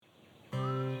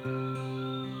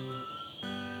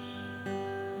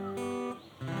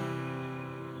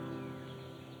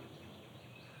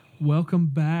welcome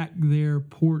back there,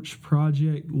 Porch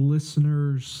Project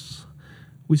listeners.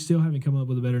 We still haven't come up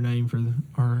with a better name for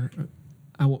our.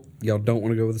 Y'all don't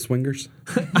want to go with the Swingers?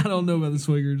 I don't know about the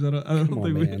Swingers. I don't Come on,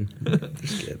 think man.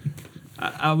 Just kidding.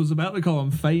 I was about to call them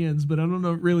fans, but I don't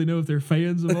really know if they're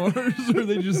fans of ours or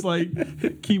they just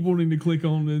like keep wanting to click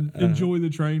on and enjoy the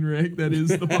train wreck that is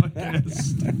the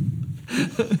podcast.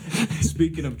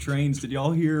 Speaking of trains, did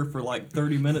y'all hear for like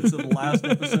 30 minutes of the last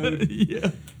episode?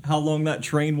 Yeah, how long that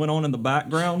train went on in the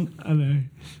background? I know.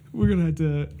 We're gonna have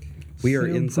to. We are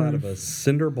inside of a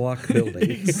cinder block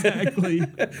building. Exactly.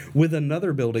 With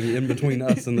another building in between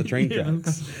us and the train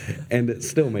tracks. And it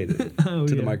still made it to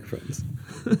the microphones.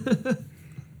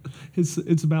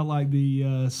 It's about like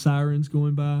the sirens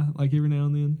going by, like every now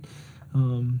and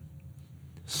then.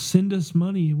 Send us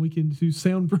money and we can do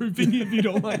soundproofing if you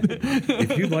don't like that.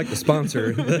 If you'd like to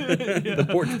sponsor the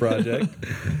Porch Project,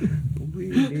 we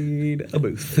need a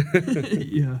booth.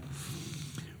 Yeah.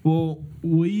 Well,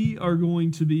 we are going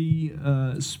to be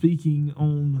speaking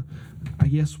on, I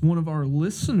guess, one of our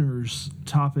listeners'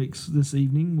 topics this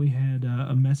evening. We had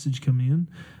a message come in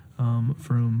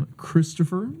from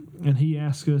Christopher, and he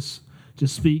asked us to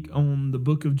speak on the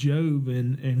book of Job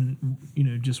and you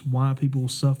know, just why people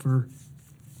suffer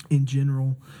in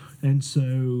general. And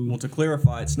so, well, to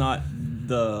clarify, it's not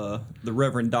the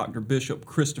Reverend Dr. Bishop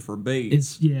Christopher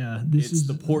Bates. This is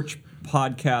the Porch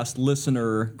Podcast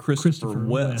listener Christopher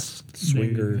West.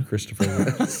 Swinger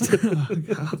Christopher West.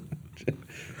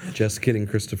 Just kidding,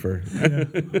 Christopher. Yeah.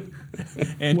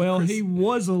 And well, he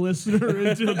was a listener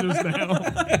until just now.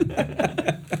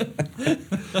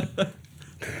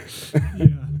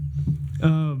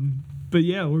 Yeah. But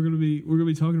yeah, we're gonna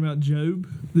be talking about Job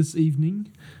this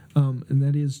evening. And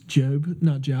that is Job,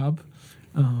 not Job.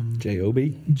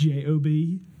 J-O-B.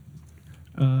 J-O-B.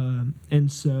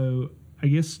 And so I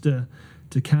guess to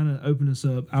kind of open us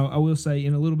up, I will say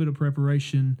in a little bit of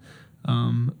preparation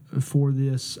for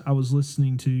this, I was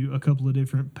listening to a couple of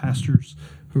different pastors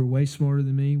who are way smarter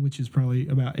than me, which is probably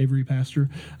about every pastor.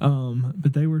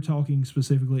 But they were talking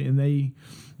specifically, and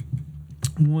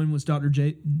one was Dr.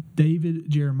 David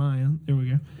Jeremiah. There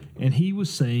we go. And he was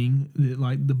saying that,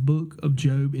 like, the book of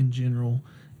Job in general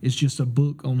is just a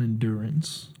book on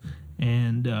endurance.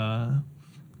 And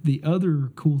the other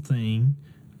cool thing,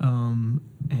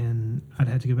 and I'd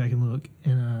have to go back and look,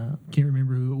 and I can't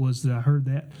remember who it was that I heard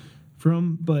that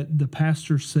from, but the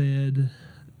pastor said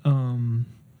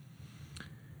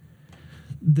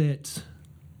that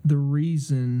the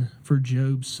reason for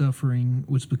Job's suffering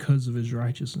was because of his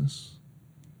righteousness.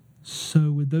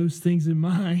 So with those things in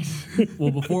mind... Well,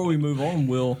 before we move on,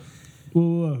 Will...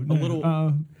 Well,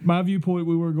 my viewpoint,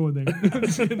 we weren't going there.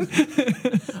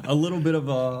 A little bit of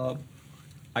a,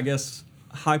 I guess,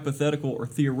 hypothetical or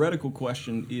theoretical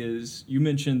question is, you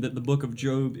mentioned that the book of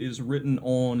Job is written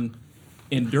on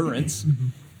endurance.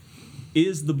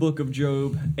 Is the book of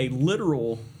Job a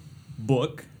literal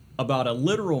book about a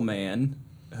literal man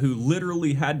who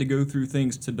literally had to go through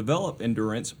things to develop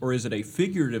endurance, or is it a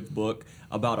figurative book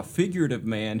about a figurative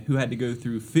man who had to go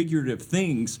through figurative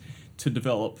things to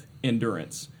develop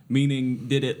endurance? Meaning,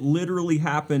 did it literally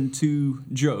happen to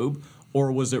Job,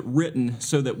 or was it written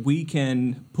so that we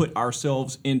can put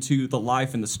ourselves into the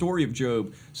life and the story of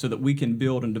Job so that we can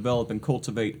build and develop and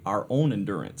cultivate our own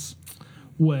endurance?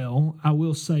 Well, I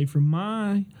will say from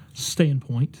my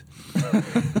standpoint,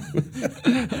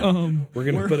 we're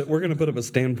gonna put up a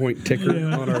standpoint ticker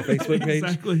on our Facebook page.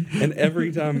 Exactly. And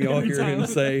every time y'all hear him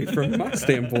say "from my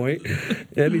standpoint,"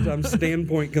 anytime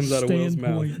standpoint comes out of Will's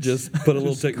mouth, just put a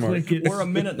little tick mark. We're a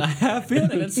minute and a half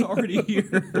in and it's already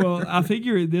here. Well, I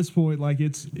figure at this point, like,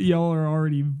 y'all are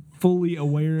already fully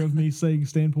aware of me saying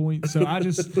standpoint, so I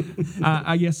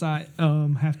guess I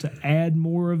have to add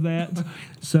more of that.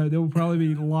 So there will probably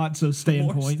be lots of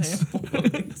standpoints.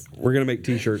 We're gonna make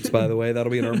T-shirts, by the way.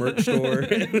 That'll be in our merch store.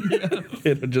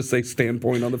 It'll just say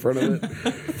standpoint on the front of it.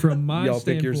 From my y'all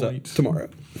standpoint, pick yours up tomorrow,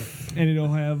 and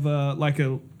it'll have like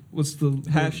a what's the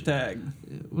hashtag?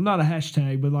 Well, not a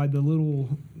hashtag, but like the little,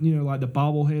 you know, like the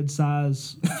bobblehead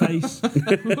size face.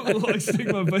 Like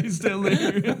stick my face down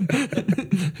there and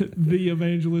the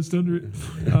evangelist under it.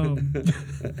 No.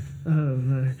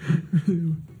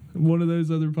 One of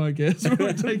those other podcasts we're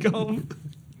going to take off.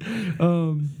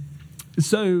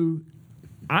 So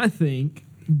I think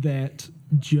that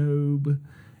Job,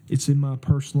 it's in my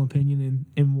personal opinion,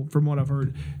 and from what I've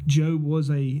heard, Job was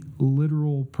a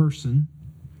literal person.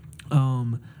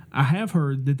 I have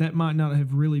heard that might not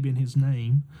have really been his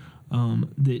name,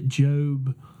 that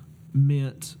Job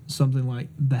meant something like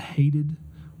the hated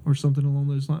or something along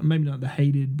those lines. Maybe not the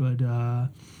hated, but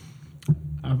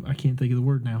I can't think of the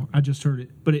word now. I just heard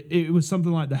it, but it was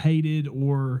something like the hated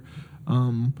or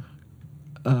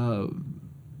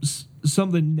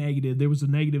something negative. There was a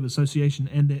negative association,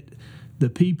 and that the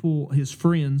people, his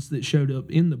friends that showed up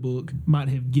in the book, might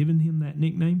have given him that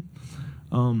nickname.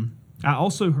 I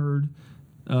also heard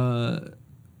that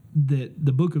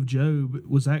the book of Job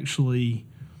was actually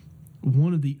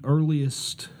one of the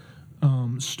earliest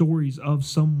stories of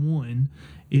someone.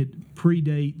 It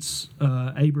predates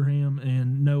Abraham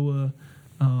and Noah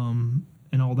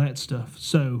and all that stuff.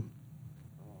 So,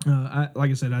 like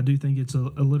I said, I do think it's a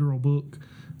literal book,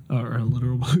 or a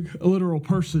literal book, a literal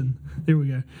person. There we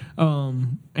go.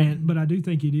 But I do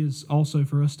think it is also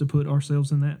for us to put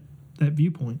ourselves in that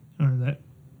viewpoint, or that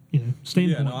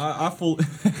standpoint. Yeah, no, I fully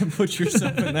put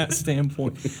yourself in that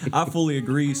standpoint. I fully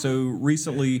agree. So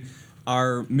recently,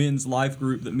 our men's life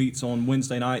group that meets on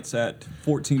Wednesday nights at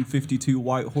 1452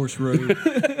 White Horse Road,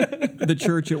 the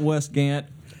church at West Gant,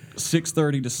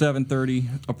 6:30 to 7:30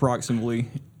 approximately.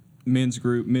 Men's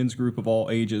group of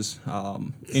all ages.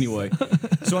 Anyway,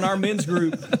 so in our men's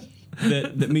group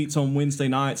that meets on Wednesday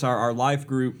nights, our life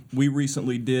group, we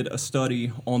recently did a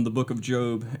study on the book of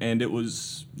Job, and it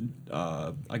was,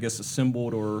 I guess,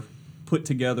 assembled or put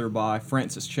together by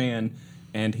Francis Chan,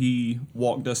 and he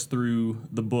walked us through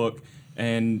the book.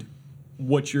 And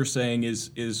what you're saying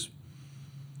is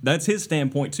that's his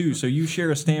standpoint too. So you share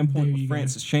a standpoint with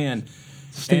Francis Chan.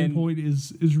 Standpoint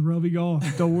is rubbing off.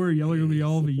 Don't worry, y'all are going to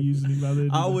all be using him by then.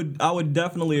 I would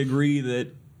definitely agree that,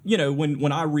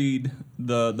 when I read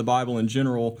the Bible in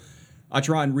general, I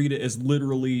try and read it as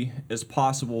literally as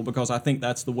possible, because I think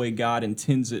that's the way God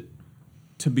intends it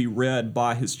to be read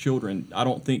by his children. I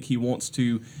don't think he wants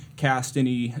to cast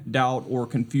any doubt or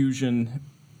confusion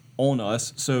on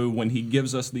us. So when he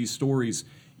gives us these stories,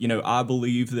 I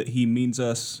believe that he means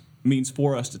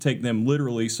for us to take them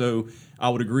literally. So I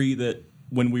would agree that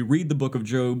when we read the book of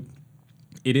Job,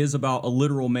 it is about a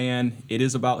literal man. It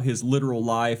is about his literal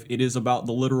life. It is about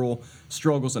the literal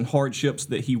struggles and hardships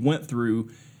that he went through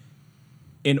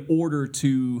in order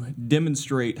to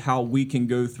demonstrate how we can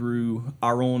go through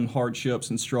our own hardships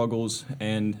and struggles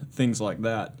and things like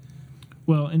that.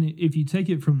 Well, and if you take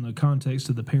it from the context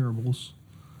of the parables,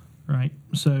 right?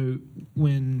 So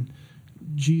when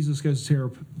Jesus goes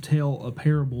to tell a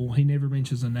parable, he never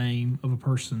mentions a name of a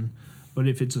person. But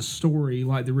if it's a story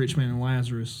like the rich man and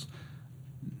Lazarus,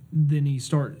 then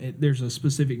there's a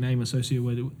specific name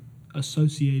associated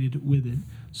with it.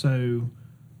 So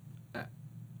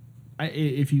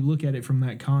if you look at it from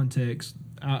that context,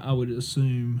 I would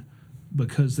assume,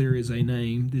 because there is a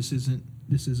name, this isn't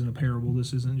a parable.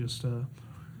 This isn't just a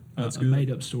made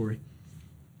up story.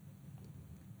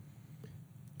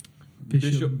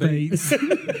 Bishop Bates.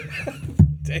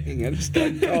 Dang, I just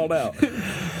got called out.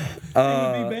 It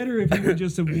would be better if he would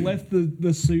just have left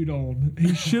the suit on.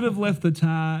 He should have left the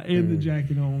tie and the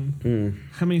jacket on.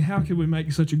 I mean, how could we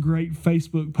make such a great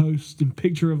Facebook post and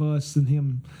picture of us and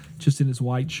him just in his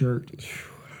white shirt?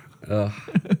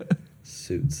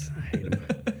 Suits. I hate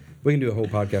them. We can do a whole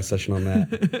podcast session on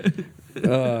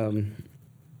that.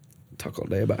 Talk all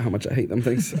day about how much I hate them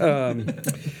things.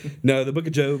 No, the book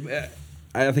of Job,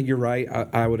 I think you're right.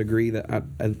 I would agree that,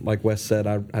 like Wes said,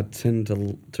 I tend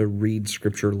to read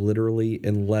Scripture literally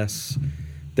unless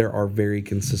there are very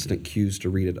consistent cues to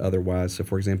read it otherwise. So,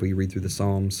 for example, you read through the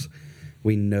Psalms.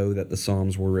 We know that the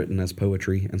Psalms were written as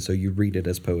poetry, and so you read it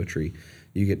as poetry.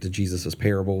 You get to Jesus'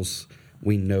 parables.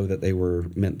 We know that they were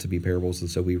meant to be parables, and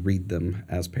so we read them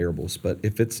as parables. But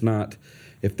if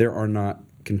there are not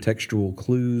contextual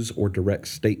clues or direct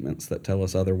statements that tell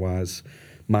us otherwise,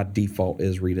 my default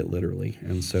is read it literally.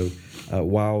 And so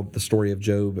while the story of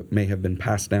Job may have been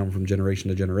passed down from generation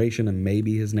to generation, and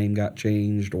maybe his name got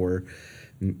changed, or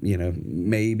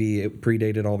maybe it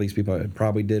predated all these people, it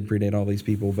probably did predate all these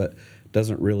people, but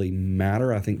doesn't really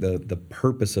matter. I think the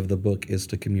purpose of the book is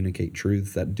to communicate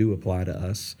truths that do apply to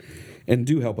us and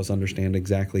do help us understand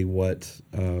exactly what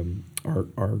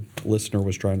our listener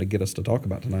was trying to get us to talk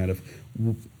about tonight, of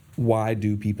why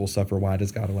do people suffer? Why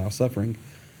does God allow suffering?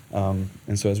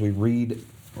 And so as we read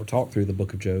or talk through the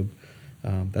book of Job,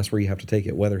 that's where you have to take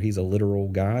it. Whether he's a literal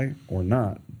guy or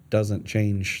not doesn't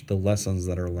change the lessons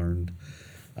that are learned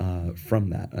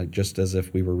from that. Just as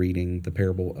if we were reading the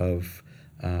parable of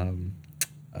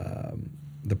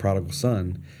the prodigal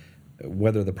son,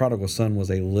 whether the prodigal son was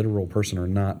a literal person or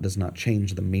not does not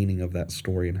change the meaning of that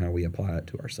story and how we apply it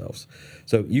to ourselves.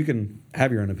 So you can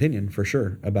have your own opinion for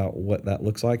sure about what that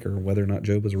looks like, or whether or not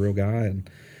Job was a real guy, and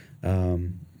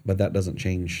but that doesn't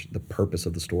change the purpose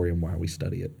of the story and why we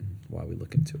study it and why we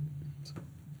look into it.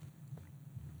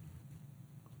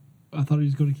 So. I thought he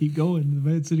was going to keep going. The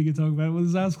man said he could talk about it with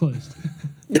his eyes closed.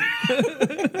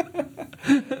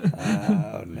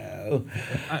 Oh no.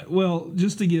 Well,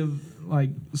 just to give like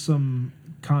some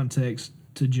context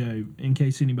to Job, in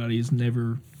case anybody has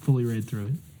never fully read through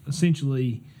it,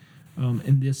 essentially,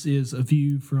 and this is a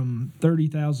view from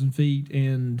 30,000 feet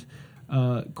and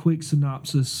quick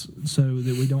synopsis, so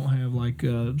that we don't have like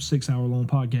a 6-hour-long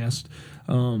podcast.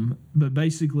 But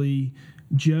basically,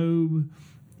 Job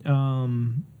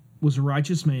was a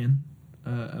righteous man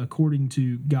according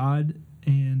to God,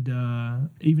 and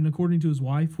even according to his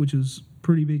wife, which is a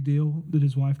pretty big deal that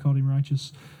his wife called him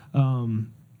righteous.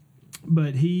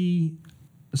 But he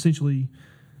essentially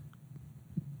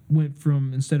went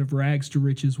from, instead of rags to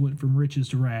riches, went from riches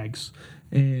to rags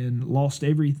and lost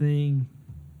everything.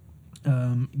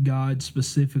 God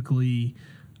specifically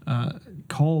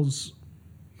calls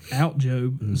out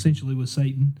Job, essentially with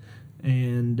Satan,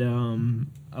 and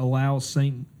allows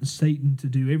Satan to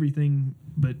do everything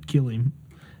but kill him.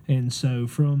 And so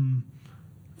from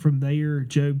there,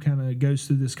 Job kind of goes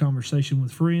through this conversation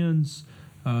with friends.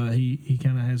 He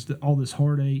kind of has all this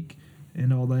heartache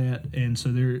and all that, and so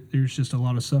there's just a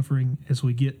lot of suffering. As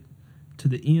we get to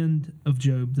the end of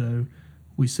Job, though,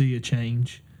 we see a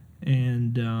change,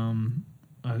 and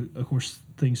of course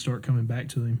things start coming back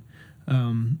to him.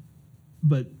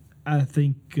 But I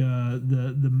think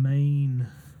the main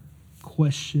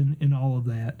question in all of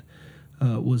that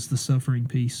was the suffering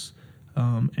piece,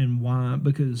 and why,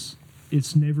 because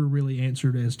it's never really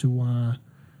answered as to why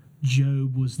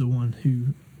Job was the one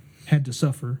who had to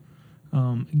suffer.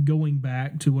 Going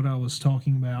back to what I was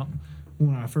talking about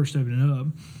when I first opened it up,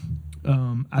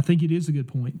 I think it is a good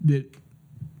point that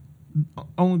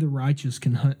only the righteous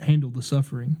can handle the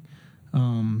suffering.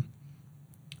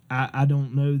 I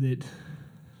don't know that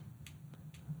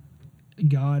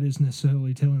God is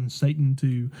necessarily telling Satan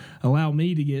to allow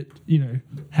me to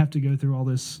have to go through all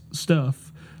this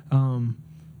stuff.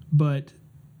 But,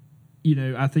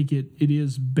 I think it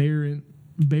is bearing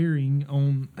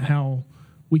on how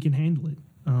we can handle it.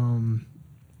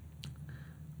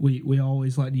 We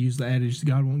always like to use the adage,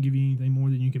 God won't give you anything more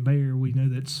than you can bear. We know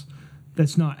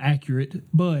that's not accurate,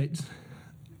 but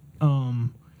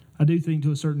I do think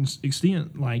to a certain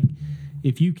extent, like,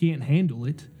 if you can't handle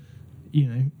it,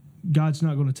 God's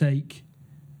not going to take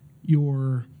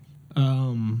your,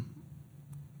 God's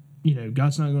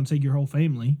not going to take your whole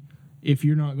family if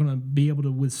you're not going to be able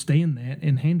to withstand that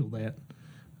and handle that.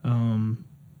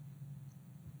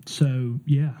 So,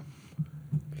 yeah.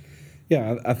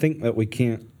 Yeah, I think that we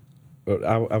can't,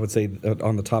 I would say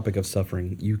on the topic of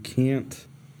suffering, you can't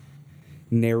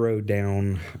narrow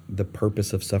down the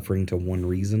purpose of suffering to one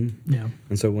reason. Yeah.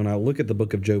 And so when I look at the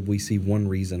book of Job, we see one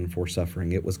reason for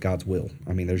suffering. It was God's will.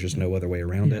 I mean, there's just no other way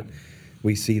around it.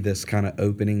 We see this kind of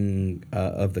opening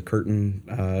of the curtain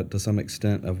to some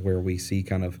extent, of where we see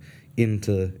kind of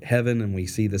into heaven, and we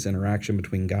see this interaction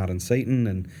between God and Satan,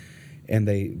 and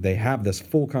they have this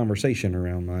full conversation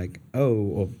around like, oh,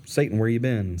 well, Satan, where you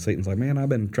been? And Satan's like, man, I've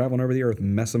been traveling over the earth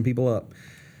messing people up.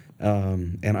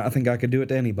 And I think I could do it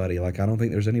to anybody. Like, I don't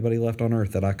think there's anybody left on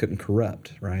earth that I couldn't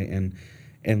corrupt, right?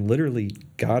 And literally,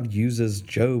 God uses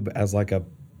Job as like a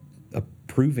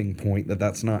proving point that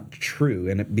that's not true.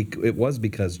 And it was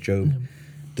because Job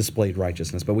displayed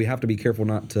righteousness. But we have to be careful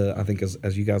not to, I think,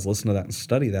 as you guys listen to that and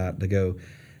study that, to go,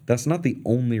 that's not the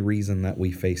only reason that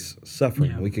we face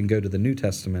suffering. Yeah. We can go to the New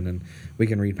Testament and we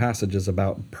can read passages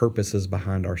about purposes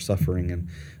behind our suffering. And,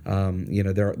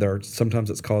 there are sometimes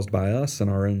it's caused by us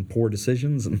and our own poor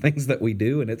decisions and things that we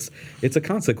do. And it's a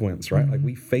consequence, right? Mm-hmm. Like,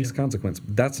 we face consequence.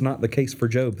 That's not the case for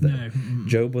Job, though. No. Mm-hmm.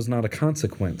 Job was not a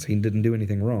consequence. He didn't do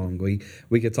anything wrong.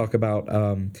 We could talk about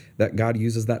that God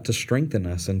uses that to strengthen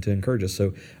us and to encourage us.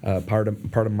 So part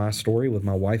of my story with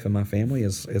my wife and my family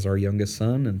is our youngest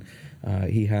son, and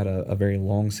he had a very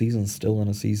long season, still in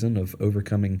a season of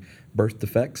overcoming birth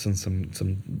defects and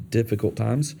some difficult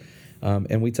times.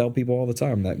 And we tell people all the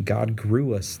time that God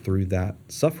grew us through that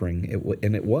suffering.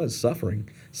 It was suffering,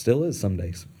 still is some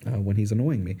days when he's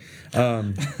annoying me.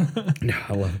 No,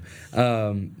 I love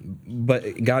him.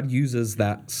 But God uses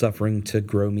that suffering to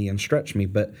grow me and stretch me.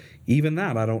 But even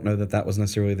that, I don't know that was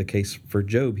necessarily the case for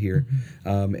Job here.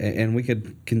 Mm-hmm. And we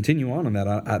could continue on in that.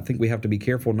 I think we have to be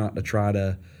careful not to try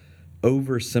to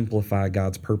oversimplify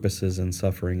God's purposes in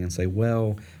suffering and say,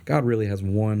 well, God really has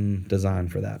one design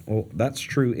for that. Well, that's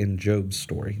true in Job's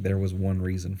story. There was one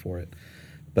reason for it.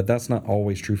 But that's not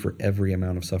always true for every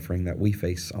amount of suffering that we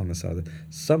face on this side.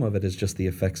 Some of it is just the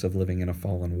effects of living in a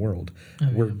fallen world. Oh,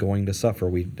 yeah. We're going to suffer.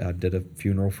 We did a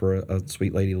funeral for a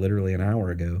sweet lady literally an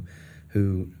hour ago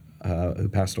who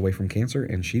passed away from cancer,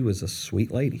 and she was a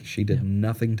sweet lady. She did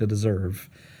nothing to deserve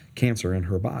cancer in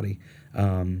her body.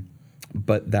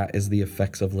 But that is the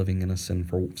effects of living in a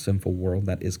sinful world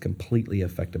that is completely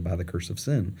affected by the curse of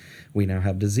sin. We now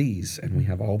have disease, and we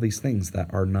have all these things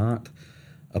that are not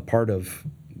a part of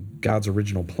God's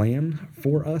original plan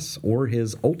for us or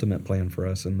his ultimate plan for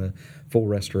us in the full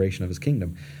restoration of his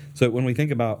kingdom. So when we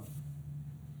think about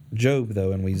Job,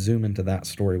 though, and we zoom into that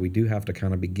story, we do have to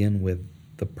kind of begin with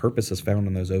the purposes found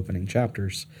in those opening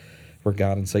chapters where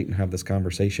God and Satan have this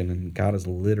conversation, and God is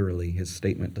literally, his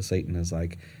statement to Satan is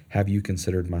like, have you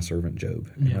considered my servant Job?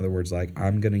 In other words, like,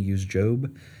 I'm going to use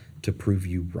Job to prove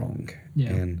you wrong.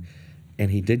 Yeah. And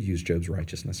he did use Job's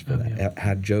righteousness for that. Yeah.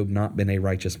 Had Job not been a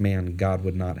righteous man, God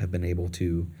would not have been able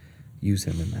to use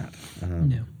him in that.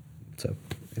 So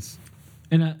it's...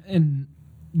 And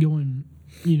going,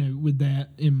 with that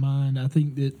in mind, I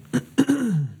think that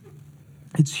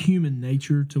it's human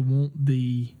nature to want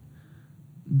the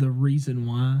reason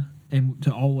why, and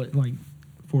to always, like,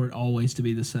 for it always to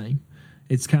be the same.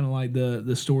 It's kind of like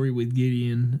the story with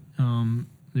Gideon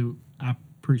that I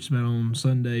preached about on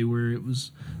Sunday, where it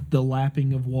was the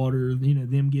lapping of water,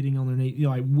 them getting on their knees.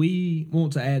 Like, we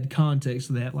want to add context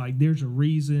to that, like, there's a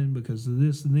reason because of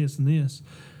this and this and this,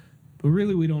 but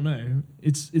really we don't know.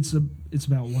 It's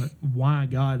about why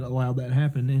God allowed that to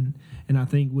happen, and I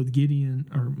think with Job,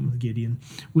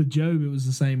 it was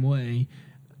the same way.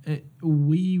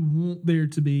 We want there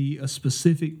to be a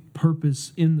specific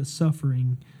purpose in the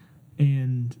suffering,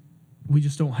 and we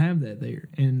just don't have that there,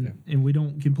 and we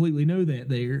don't completely know that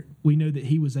there. We know that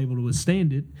he was able to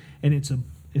withstand it, and it's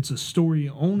a story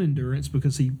on endurance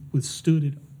because he withstood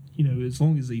it, as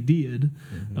long as he did.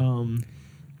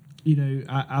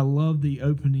 I love the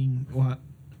opening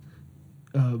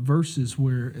verses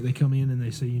where they come in and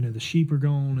they say, the sheep are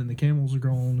gone and the camels are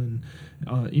gone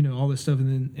and all this stuff,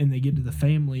 and they get to the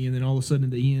family, and then all of a sudden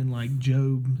at the end, like,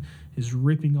 Job is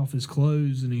ripping off his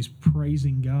clothes and he's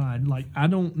praising God. Like, I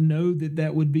don't know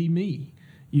that would be me.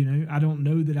 I don't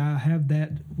know that I have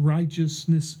that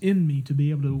righteousness in me to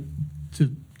be able to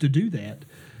do that.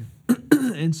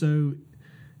 And so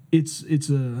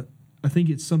I think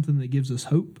it's something that gives us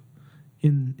hope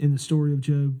in the story of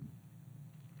Job,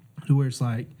 to where it's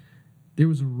like there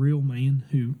was a real man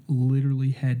who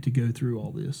literally had to go through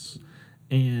all this.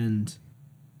 And,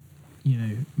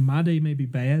 my day may be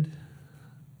bad,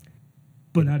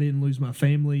 but I didn't lose my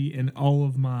family and all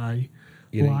of my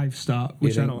livestock,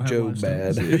 which I don't have Joe livestock.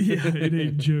 bad. Yeah, it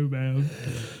ain't Joe bad.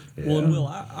 Yeah. Well, and Will,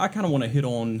 I kind of want to hit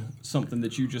on something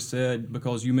that you just said,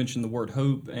 because you mentioned the word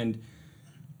hope. And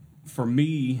for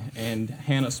me and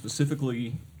Hannah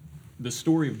specifically, the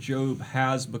story of Job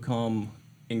has become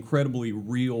incredibly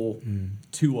real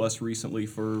to us recently.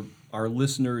 For our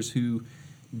listeners who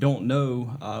don't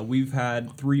know, we've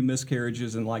had 3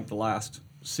 miscarriages in like the last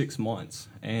 6 months.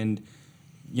 And,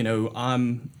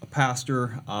 I'm a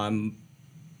pastor. I'm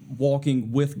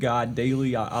walking with God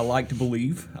daily. I like to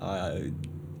believe.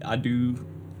 I do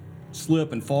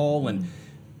slip and fall and,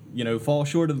 fall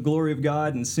short of the glory of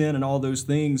God and sin and all those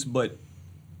things. But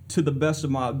to the best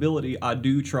of my ability, I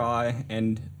do try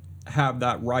and have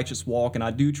that righteous walk, and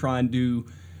I do try and do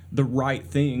the right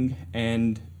thing.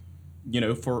 And,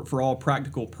 for all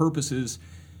practical purposes,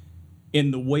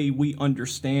 in the way we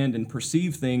understand and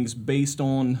perceive things based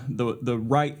on the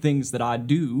right things that I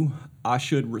do, I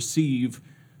should receive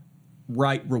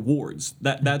right rewards.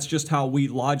 That's just how we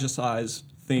logicize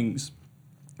things.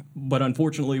 But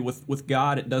unfortunately, with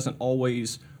God, it doesn't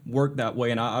always work that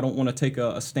way. And I don't want to take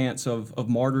a stance of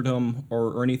martyrdom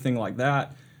or anything like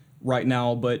that right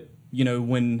now. But,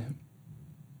 when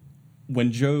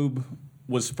Job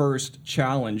was first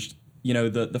challenged,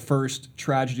 the first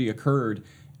tragedy occurred,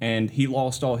 and he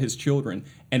lost all his children.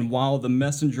 And while the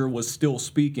messenger was still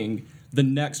speaking, the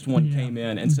next one came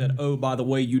in and said, oh, by the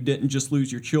way, you didn't just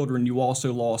lose your children, you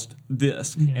also lost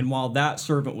this. Yeah. And while that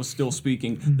servant was still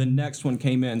speaking, the next one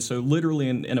came in. So literally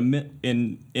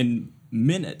in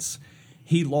minutes,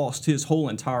 he lost his whole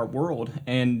entire world.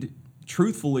 And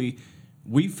truthfully,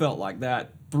 we felt like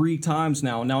that 3 times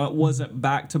now. Now, it wasn't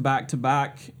back to back to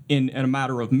back in a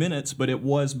matter of minutes, but it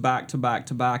was back to back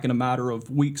to back in a matter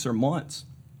of weeks or months.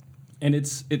 And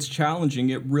it's challenging.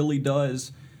 It really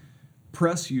does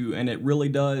press you, and it really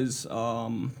does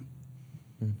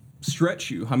stretch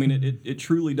you. I mean, it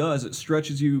truly does. It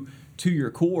stretches you to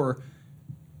your core,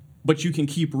 but you can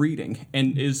keep reading.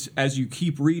 And as you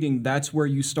keep reading, that's where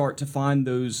you start to find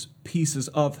those pieces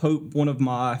of hope. One of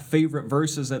my favorite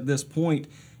verses at this point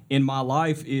in my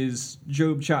life is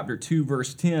Job chapter 2,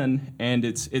 verse 10, and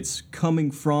it's coming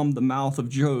from the mouth of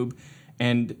Job.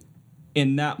 And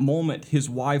in that moment, his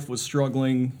wife was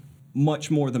struggling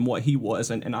much more than what he was,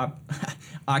 and I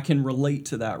I can relate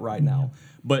to that right now.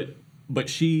 But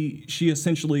she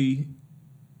essentially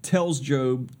tells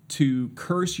Job to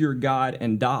curse your God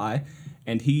and die,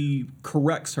 and he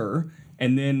corrects her,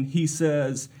 and then he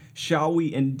says, shall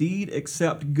we indeed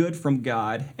accept good from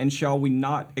God, and shall we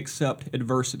not accept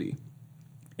adversity?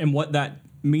 And what that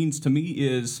means to me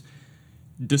is,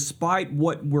 despite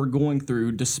what we're going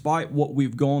through, despite what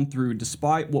we've gone through,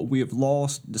 despite what we have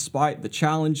lost, despite the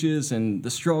challenges and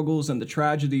the struggles and the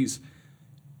tragedies,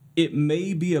 it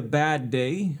may be a bad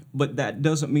day, but that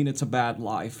doesn't mean it's a bad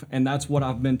life. And that's what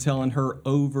I've been telling her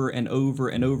over and over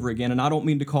and over again. And I don't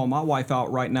mean to call my wife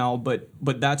out right now, but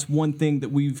that's one thing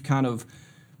that we've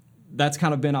that's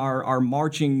kind of been our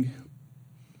marching,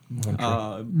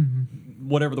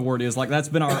 whatever the word is. Like, that's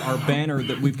been our banner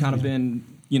that we've kind of been,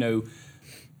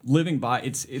 living by.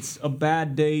 It's a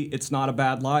bad day. It's not a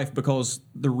bad life, because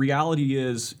the reality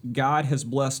is God has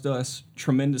blessed us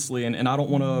tremendously. And I don't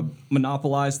want to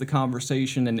monopolize the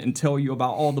conversation and tell you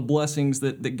about all the blessings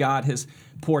that God has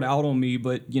poured out on me.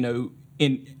 But,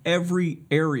 in every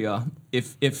area,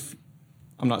 if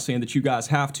I'm not saying that you guys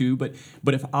have to, but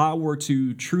if I were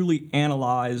to truly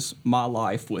analyze my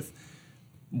life with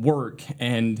work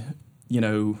and,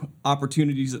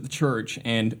 opportunities at the church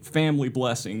and family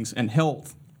blessings and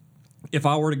health, if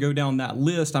I were to go down that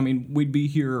list, we'd be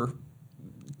here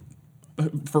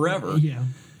forever. Yeah.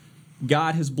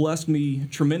 God has blessed me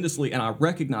tremendously, and I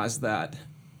recognize that.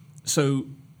 So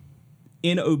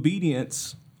in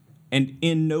obedience and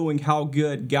in knowing how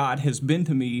good God has been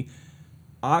to me,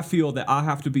 I feel that I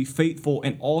have to be faithful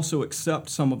and also accept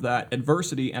some of that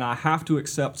adversity, and I have to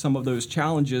accept some of those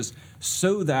challenges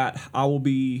so that I will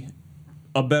be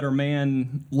a better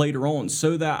man later on,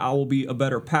 so that I will be a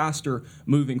better pastor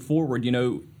moving forward.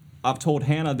 I've told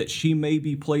Hannah that she may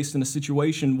be placed in a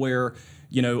situation where,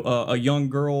 a young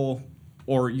girl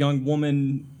or young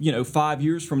woman, 5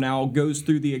 years from now goes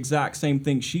through the exact same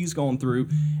thing she's gone through.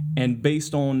 And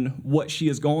based on what she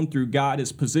has gone through, God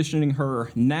is positioning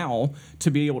her now to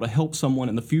be able to help someone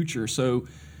in the future. So,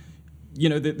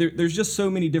 there's just so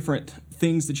many different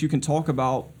things that you can talk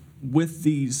about with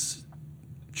these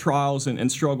trials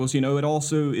and struggles. It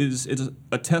also is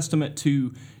a testament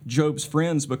to Job's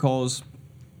friends, because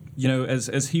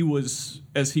as he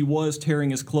was tearing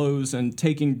his clothes and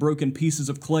taking broken pieces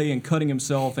of clay and cutting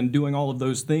himself and doing all of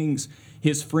those things,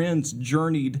 his friends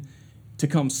journeyed to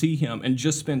come see him and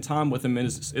just spend time with him. And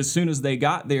as soon as they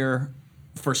got there,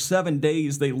 for 7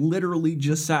 days, they literally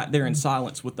just sat there in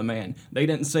silence with the man. They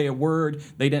didn't say a word.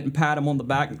 They didn't pat him on the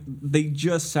back. They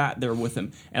just sat there with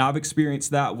him. And I've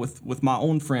experienced that with my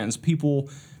own friends, people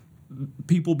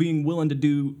being willing to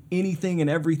do anything and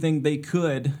everything they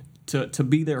could to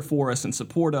be there for us and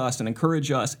support us and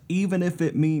encourage us, even if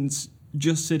it means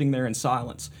just sitting there in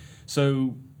silence.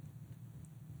 So,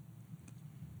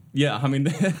 yeah,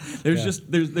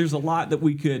 there's a lot that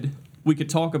we could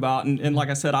talk about, and like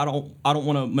I said, I don't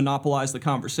want to monopolize the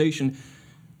conversation,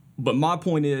 but my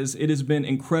point is, it has been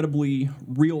incredibly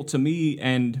real to me,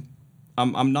 and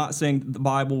I'm not saying that the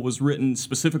Bible was written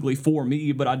specifically for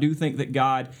me, but I do think that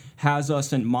God has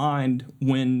us in mind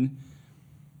when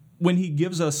he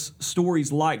gives us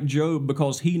stories like Job,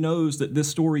 because he knows that this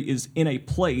story is in a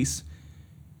place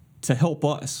to help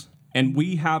us. And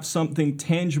we have something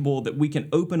tangible that we can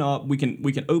open up. We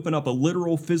can open up a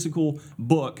literal physical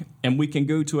book, and we can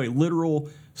go to a literal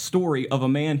story of a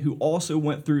man who also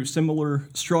went through similar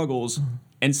struggles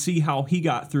and see how he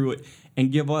got through it,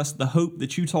 and give us the hope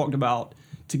that you talked about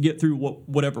to get through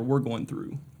whatever we're going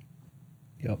through.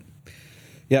 Yep.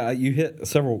 Yeah, you hit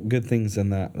several good things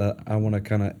in that I want to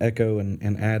kind of echo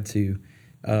and add to.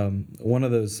 One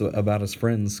of those about his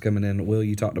friends coming in, Will,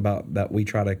 you talked about that we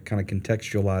try to kind of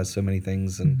contextualize so many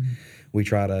things, and we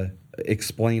try to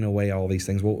explain away all these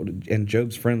things. Well, and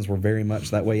Job's friends were very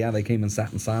much that way. Yeah, they came and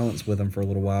sat in silence with him for a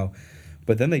little while,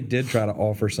 but then they did try to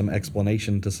offer some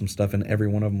explanation to some stuff, and every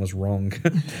one of them was wrong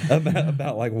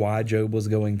about like why Job was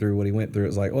going through what he went through.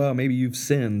 It's like, well, maybe you've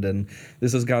sinned, and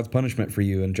this is God's punishment for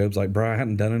you. And Job's like, bro, I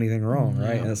hadn't done anything wrong,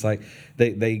 right? And it's like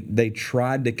they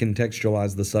tried to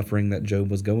contextualize the suffering that Job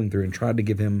was going through and tried to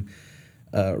give him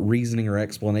reasoning or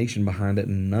explanation behind it,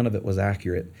 and none of it was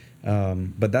accurate.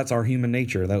 But that's our human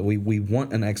nature, that we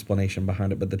want an explanation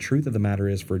behind it. But the truth of the matter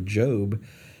is, for Job,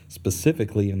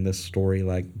 specifically in this story,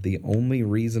 like, the only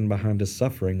reason behind his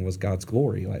suffering was God's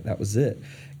glory. Like, that was it.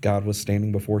 God was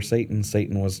standing before Satan.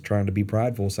 Satan was trying to be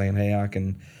prideful, saying, hey,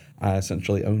 I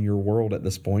essentially own your world at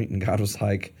this point. And God was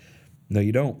like, no,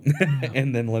 you don't.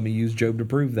 And then let me use Job to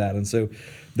prove that. And so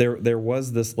there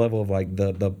was this level of like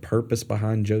the purpose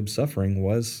behind Job's suffering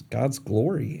was God's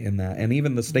glory in that. And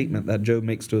even the statement that Job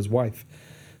makes to his wife,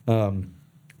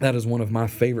 that is one of my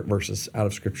favorite verses out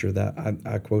of Scripture that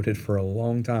I quoted for a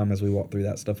long time as we walked through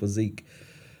that stuff with Zeke,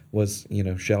 was,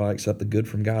 shall I accept the good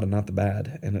from God and not the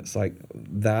bad? And it's like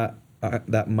that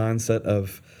mindset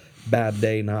of bad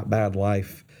day, not bad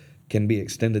life, can be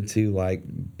extended to like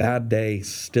bad day,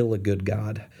 still a good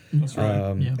God. That's right.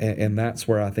 And that's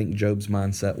where I think Job's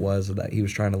mindset was, that he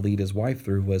was trying to lead his wife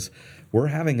through, was we're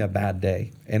having a bad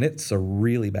day, and it's a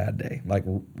really bad day, like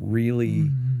really,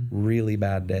 really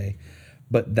bad day.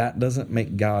 But that doesn't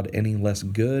make God any less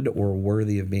good or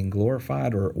worthy of being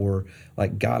glorified, or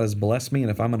like God has blessed me,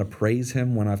 and if I'm going to praise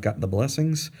him when I've got the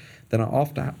blessings, then I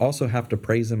often also have to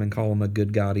praise him and call him a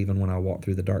good God even when I walk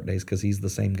through the dark days, because he's the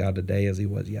same God today as he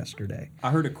was yesterday.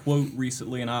 I heard a quote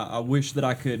recently, and I wish that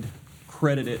I could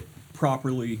credit it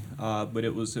properly, but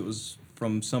it was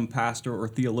from some pastor or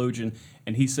theologian,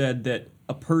 and he said that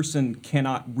a person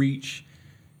cannot reach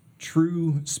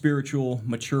true spiritual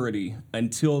maturity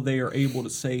until they are able to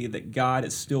say that God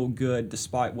is still good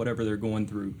despite whatever they're going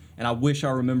through. And I wish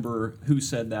I remember who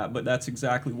said that, but that's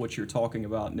exactly what you're talking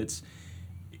about. And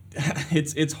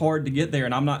it's hard to get there,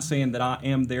 and I'm not saying that I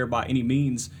am there by any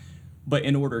means, but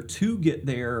in order to get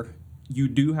there, you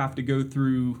do have to go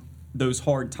through those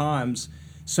hard times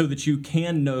so that you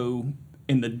can know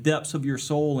in the depths of your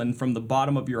soul and from the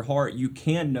bottom of your heart, you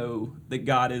can know that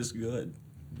God is good.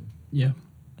 Yeah.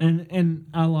 And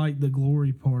I like the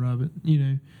glory part of it.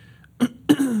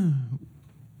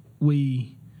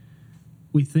 We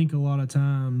think a lot of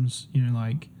times,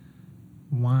 like,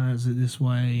 why is it this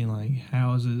way, and like,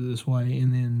 how is it this way?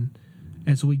 And then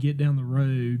as we get down the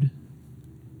road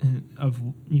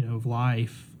of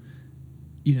life,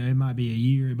 it might be a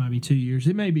year, it might be 2 years,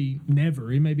 it may be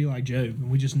never, it may be like Job,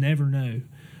 and we just never know.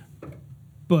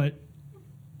 But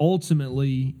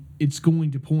ultimately, it's going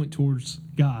to point towards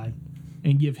God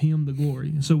and give him the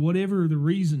glory. So whatever the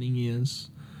reasoning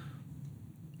is,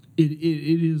 it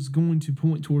is going to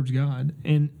point towards God,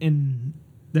 and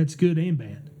that's good and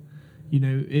bad.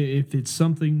 If it's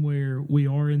something where we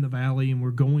are in the valley and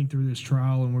we're going through this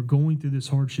trial and we're going through this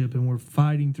hardship and we're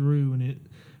fighting through, and it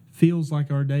feels like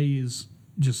our day is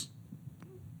just,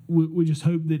 we just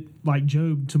hope that, like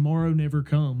Job, tomorrow never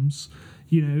comes,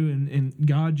 and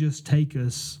God just take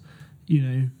us,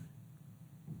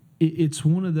 It's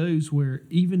one of those where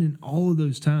even in all of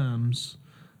those times,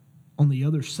 on the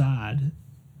other side,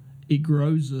 it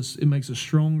grows us, it makes us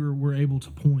stronger. We're able to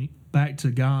point back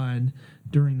to God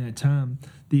during that time.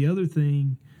 The other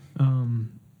thing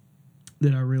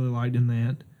that I really liked in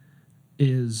that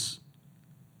is,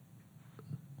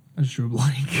 I just drew a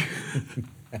blank.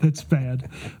 That's bad.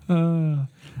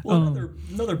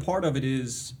 Another part of it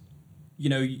is,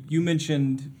 you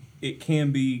mentioned it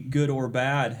can be good or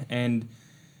bad, and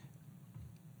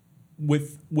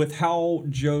with how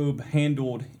Job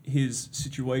handled his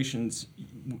situations,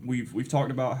 we've talked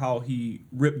about how he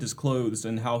ripped his clothes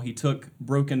and how he took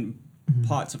broken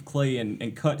pots of clay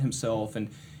and cut himself, and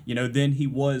then he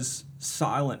was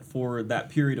silent for that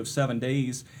period of 7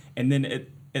 days, and then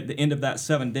at the end of that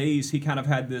 7 days, he kind of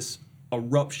had this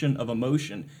eruption of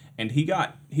emotion, and he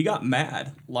got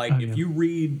mad. Like, if you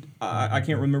read, I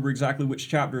can't remember exactly which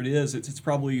chapter it is. It's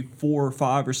probably 4 or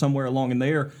 5 or somewhere along in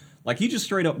there. Like, he just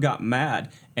straight up got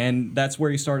mad, and that's where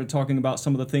he started talking about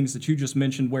some of the things that you just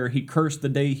mentioned, where he cursed the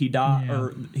day he died,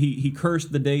 or he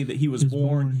cursed the day that he was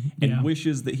born, and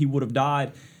wishes that he would have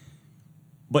died.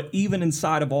 But even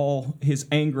inside of all his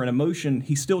anger and emotion,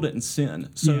 he still didn't sin.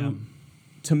 So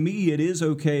to me, it is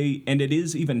okay, and it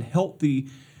is even healthy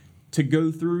to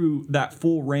go through that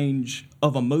full range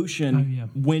of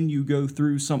emotion when you go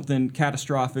through something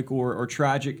catastrophic or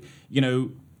tragic.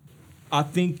 I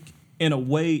think in a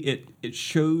way it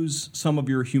shows some of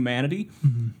your humanity.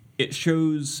 It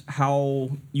shows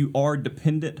how you are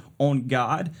dependent on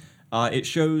God. It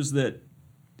shows that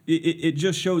it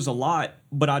just shows a lot.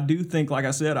 But I do think, like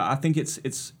I said, I think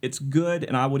it's good,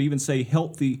 and I would even say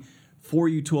healthy for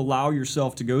you to allow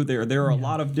yourself to go there. There are a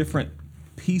lot of different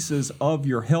pieces of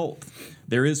your health.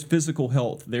 There is physical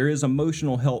health, there is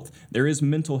emotional health, there is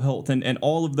mental health, and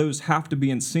all of those have to be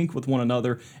in sync with one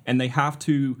another, and they have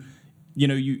to,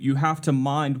 you have to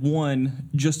mind one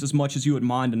just as much as you would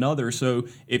mind another. So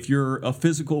if you're a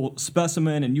physical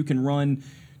specimen and you can run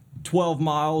 12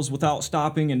 miles without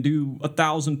stopping and do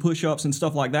 1,000 push-ups and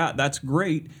stuff like that, that's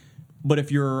great. But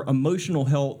if your emotional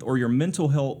health or your mental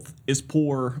health is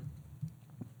poor,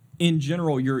 in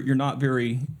general, you're not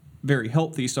very, very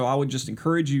healthy. So I would just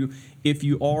encourage you, if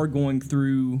you are going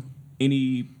through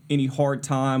any hard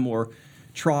time or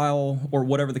trial or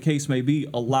whatever the case may be,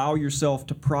 allow yourself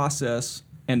to process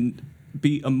and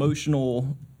be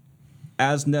emotional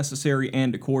as necessary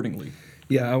and accordingly.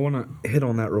 Yeah, I want to hit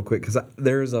on that real quick because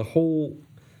there's a whole,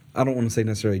 I don't want to say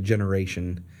necessarily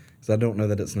generation, because I don't know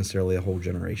that it's necessarily a whole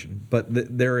generation, but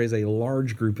there is a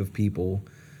large group of people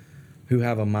who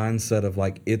have a mindset of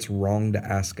like, it's wrong to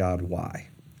ask God why.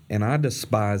 And I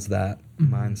despise that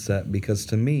mindset because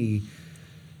to me,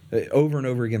 over and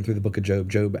over again through the book of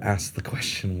Job asks the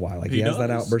question why. Like he has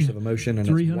that outburst of emotion, and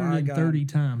 330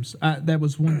 times. That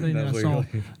was one thing that I saw.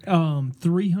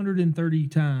 330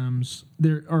 times.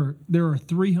 There are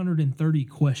 330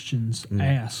 questions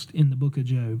asked in the book of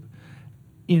Job.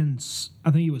 In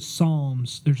I think it was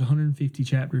Psalms. There's 150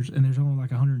 chapters, and there's only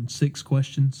like 106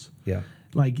 questions. Yeah,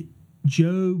 like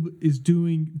Job is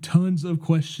doing tons of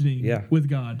questioning with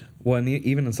God. Well, and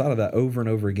even inside of that, over and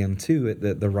over again, too,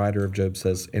 the writer of Job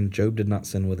says, and Job did not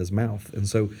sin with his mouth. And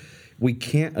so we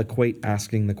can't equate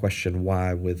asking the question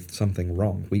why with something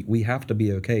wrong. We have to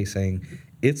be okay saying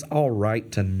it's all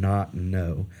right to not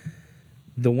know.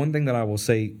 The one thing that I will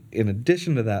say, in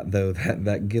addition to that, though,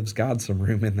 that gives God some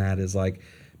room in that is like,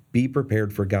 be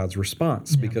prepared for God's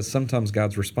response, because sometimes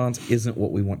God's response isn't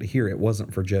what we want to hear. It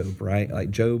wasn't for Job, right?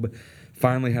 Like Job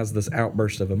finally has this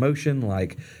outburst of emotion,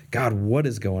 like, God, what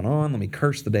is going on? Let me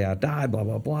curse the day I died, blah,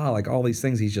 blah, blah. Like all these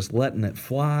things, he's just letting it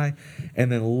fly. And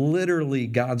then literally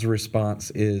God's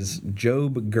response is,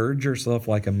 Job, gird yourself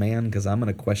like a man, because I'm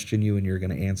going to question you and you're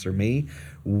going to answer me.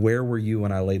 Where were you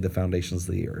when I laid the foundations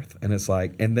of the earth? And it's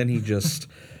like, and then he just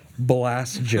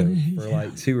blasts Job for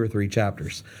like 2 or 3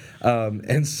 chapters.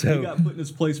 And so he got put in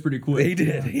his place pretty quick. He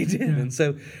did. Yeah. And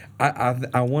so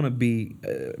I want to be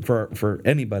for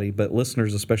anybody, but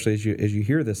listeners especially, as you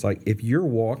hear this, like if you're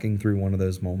walking through one of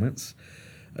those moments,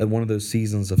 one of those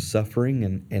seasons of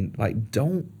suffering, and like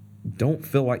don't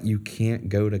feel like you can't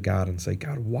go to God and say,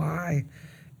 God, why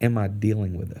am I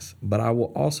dealing with this? But I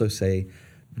will also say,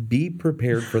 be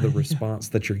prepared for the response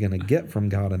that you're going to get from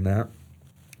God in that.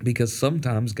 Because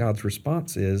sometimes God's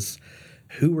response is,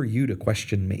 who are you to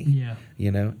question me? Yeah.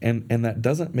 You know, and that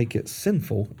doesn't make it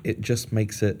sinful. It just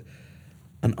makes it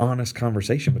an honest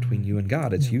conversation between you and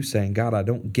God. It's you saying, God, I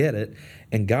don't get it.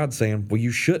 And God saying, well,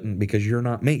 you shouldn't, because you're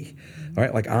not me. All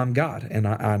right. Like I'm God, and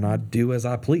I do as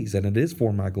I please, and it is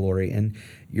for my glory. And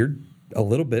you're a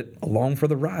little bit along for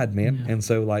the ride, man. Yeah. And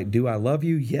so like, do I love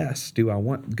you? Yes. Do I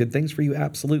want good things for you?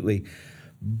 Absolutely.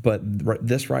 But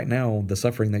this right now, the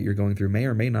suffering that you're going through may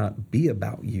or may not be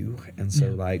about you. And so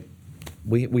like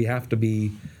we have to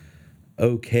be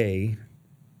okay,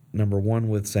 number one,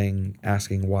 with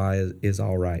asking why is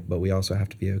all right. But we also have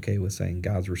to be okay with saying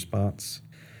God's response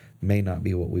may not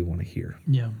be what we want to hear.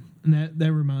 Yeah. And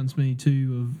that reminds me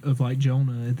too of like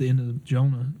Jonah at the end of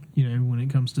Jonah, you know, when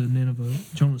it comes to Nineveh,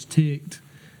 Jonah's ticked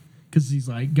because he's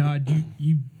like, God,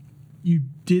 you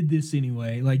did this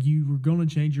anyway. Like, you were going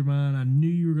to change your mind. I knew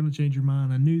you were going to change your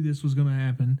mind. I knew this was going to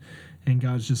happen. And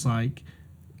God's just like,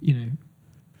 you know,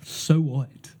 so what?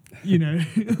 You know,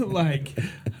 like,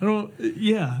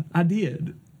 I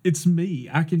did. It's me.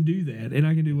 I can do that. And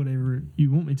I can do whatever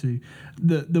you want me to.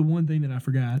 The one thing that I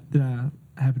forgot that I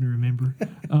happen to remember,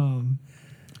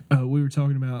 we were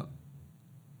talking about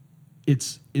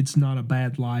it's not a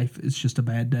bad life. It's just a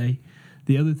bad day.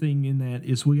 The other thing in that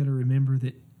is we got to remember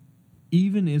that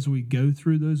even as we go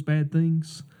through those bad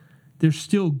things, there's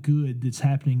still good that's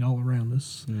happening all around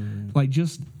us. Like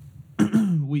just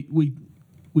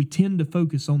we tend to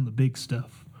focus on the big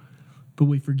stuff, but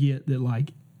we forget that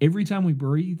like every time we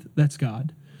breathe, that's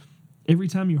God. Every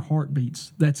time your heart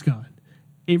beats, that's God.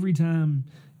 Every time,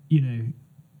 you know,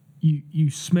 you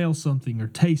smell something or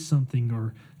taste something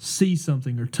or see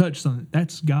something or touch something,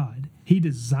 that's God. He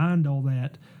designed all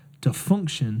that to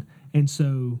function. And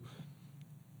so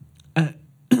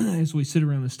as we sit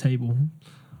around this table,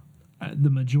 the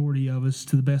majority of us,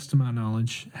 to the best of my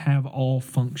knowledge, have all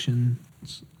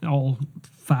functions, all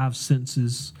 5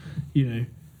 senses, you know,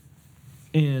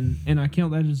 and I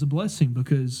count that as a blessing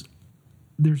because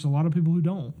there's a lot of people who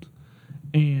don't.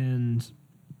 And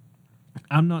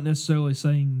I'm not necessarily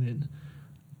saying that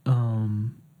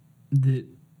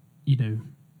you know,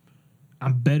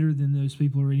 I'm better than those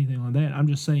people or anything like that. I'm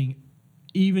just saying,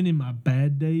 even in my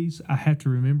bad days, I have to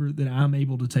remember that I'm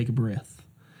able to take a breath,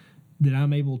 that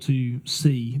I'm able to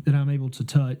see, that I'm able to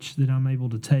touch, that I'm able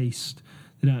to taste,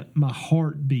 that my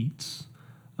heart beats.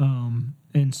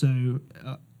 And so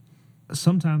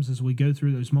sometimes as we go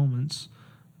through those moments,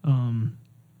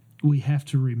 we have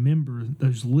to remember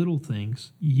those little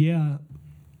things. Yeah,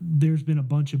 there's been a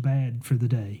bunch of bad for the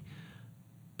day,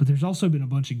 but there's also been a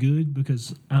bunch of good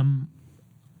because I'm,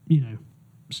 you know,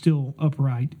 still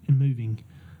upright and moving,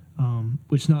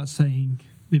 which not saying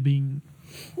that being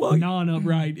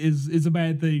non-upright is a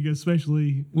bad thing,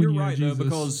 especially when you're you're right Jesus. though,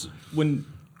 because when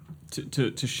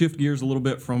to shift gears a little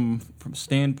bit from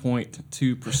standpoint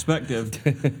to perspective,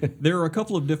 there are a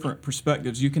couple of different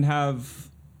perspectives. You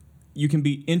can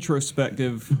be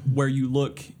introspective where you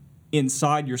look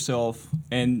inside yourself,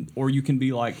 or you can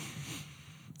be like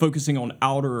focusing on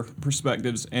outer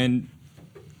perspectives. And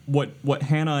what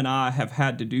Hannah and I have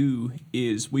had to do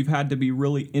is we've had to be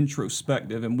really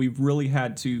introspective, and we've really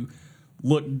had to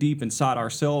look deep inside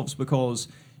ourselves, because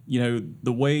the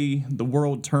way the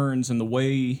world turns and the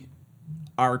way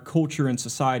our culture and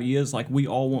society is, like, we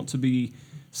all want to be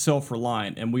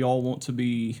self-reliant, and we all want to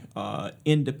be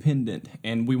independent,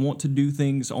 and we want to do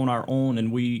things on our own,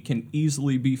 and we can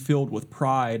easily be filled with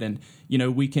pride, and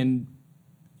we can,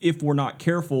 if we're not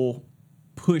careful,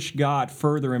 push God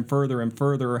further and further and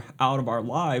further out of our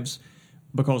lives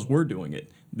because we're doing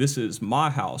it. This is my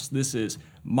house, this is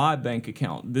my bank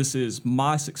account, this is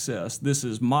my success, this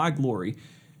is my glory.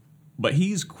 But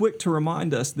he's quick to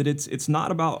remind us that it's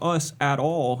not about us at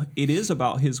all. It is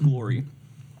about his glory.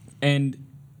 And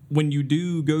when you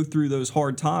do go through those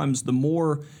hard times, the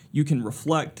more you can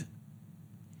reflect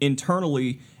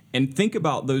internally and think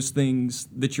about those things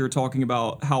that you're talking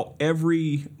about, how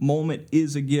every moment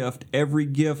is a gift, every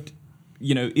gift,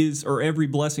 every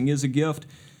blessing is a gift.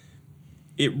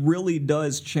 It really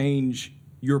does change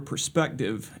your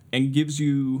perspective and gives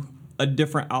you a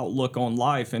different outlook on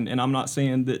life. And I'm not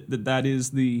saying that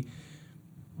is the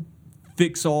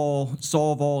fix all,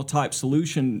 solve all type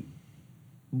solution,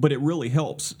 but it really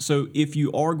helps. So if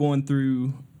you are going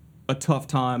through a tough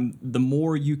time, the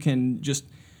more you can just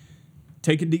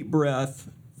take a deep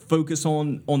breath, focus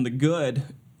on the good,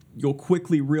 you'll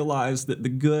quickly realize that the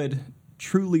good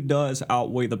truly does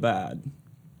outweigh the bad.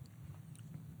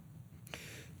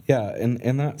 Yeah,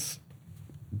 and that's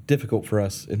difficult for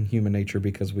us in human nature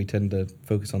because we tend to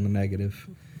focus on the negative.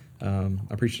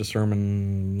 I preached a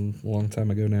sermon a long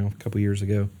time ago now, a couple years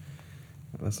ago.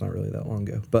 That's not really that long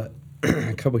ago, but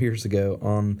a couple years ago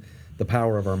on the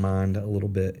power of our mind a little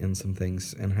bit in some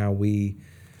things, and how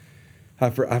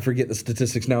I forget the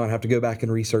statistics now. I'd have to go back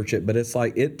and research it, but it's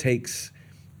like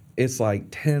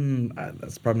 10,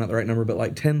 that's probably not the right number, but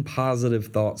like 10 positive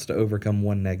thoughts to overcome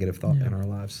one negative thought in our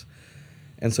lives.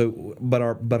 And so, but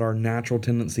our natural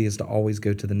tendency is to always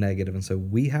go to the negative. And so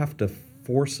we have to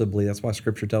forcibly, that's why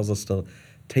Scripture tells us to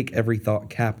take every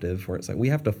thought captive, where it's like we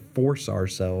have to force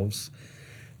ourselves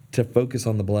to focus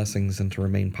on the blessings and to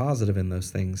remain positive in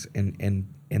those things. And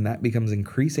that becomes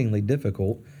increasingly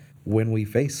difficult when we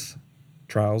face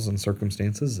trials and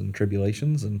circumstances and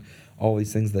tribulations and all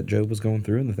these things that Job was going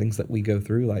through and the things that we go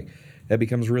through. Like, it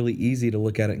becomes really easy to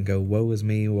look at it and go, woe is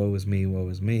me, woe is me, woe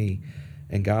is me.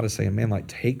 And God is saying, man, like,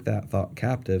 take that thought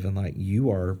captive, and like,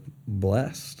 you are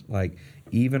blessed. Like,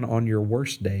 even on your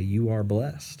worst day, you are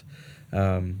blessed.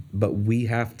 But we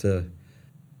have to,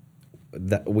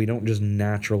 that we don't just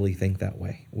naturally think that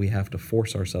way. We have to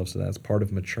force ourselves to that. It's part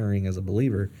of maturing as a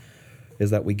believer,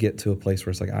 is that we get to a place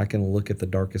where it's like, I can look at the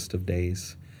darkest of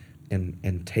days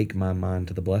and take my mind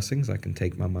to the blessings. I can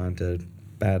take my mind to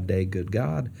bad day, good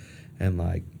God, and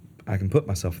like, I can put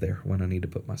myself there when I need to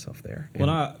put myself there. Well,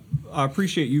 I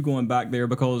appreciate you going back there,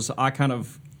 because I kind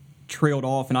of trailed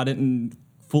off and I didn't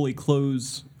fully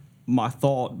close my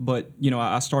thought. But,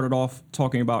 I started off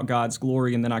talking about God's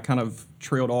glory, and then I kind of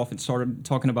trailed off and started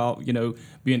talking about,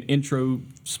 being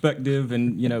introspective.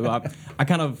 And, I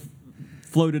kind of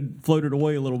floated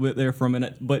away a little bit there for a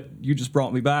minute, but you just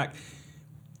brought me back.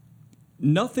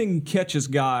 Nothing catches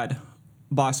God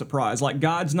by surprise. Like,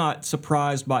 God's not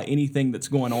surprised by anything that's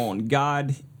going on.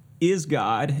 God is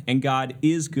God, and God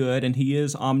is good, and he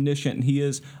is omniscient, and he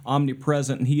is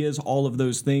omnipresent, and he is all of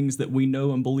those things that we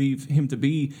know and believe him to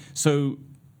be. So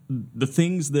the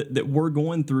things that we're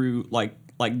going through, like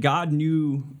God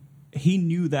knew, he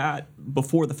knew that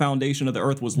before the foundation of the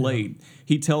earth was laid.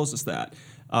 He tells us that.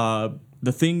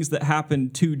 The things that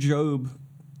happened to Job,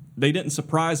 they didn't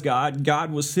surprise God.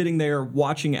 God was sitting there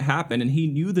watching it happen, and he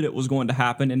knew that it was going to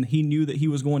happen, and he knew that he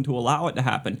was going to allow it to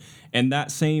happen. And that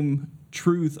same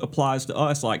truth applies to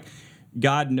us. Like,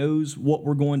 God knows what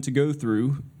we're going to go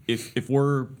through. If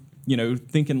we're,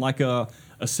 thinking like a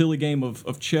silly game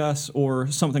of chess or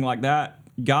something like that,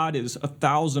 God is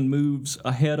 1,000 moves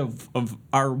ahead of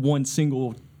our one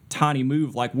single tiny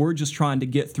move. Like, we're just trying to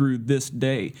get through this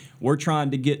day. We're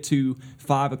trying to get to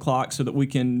 5 o'clock so that we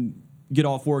can get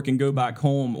off work and go back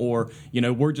home, or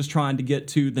we're just trying to get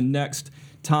to the next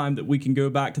time that we can go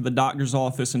back to the doctor's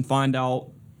office and find out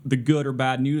the good or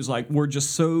bad news. Like, we're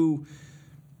just so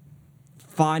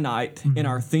finite in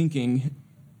our thinking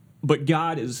But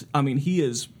God is, I mean, He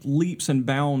is leaps and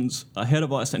bounds ahead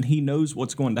of us, and He knows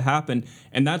what's going to happen.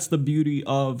 And that's the beauty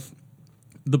of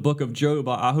the book of Job.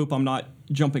 I hope I'm not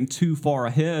jumping too far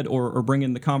ahead or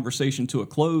bringing the conversation to a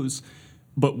close,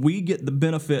 but we get the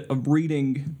benefit of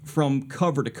reading from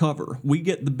cover to cover. We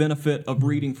get the benefit of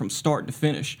reading from start to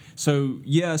finish. So,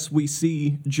 yes, we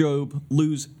see Job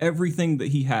lose everything that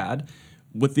he had,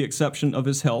 with the exception of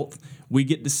his health. We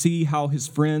get to see how his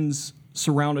friends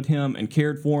surrounded him and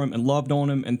cared for him and loved on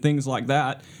him and things like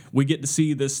that. We get to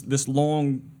see this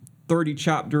long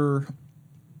 30-chapter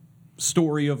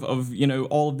story of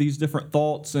all of these different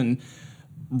thoughts and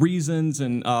reasons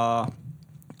and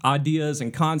ideas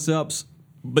and concepts.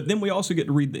 But then we also get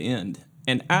to read the end.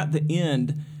 And at the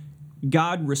end,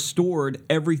 God restored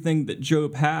everything that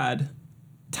Job had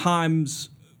times,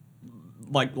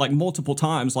 like multiple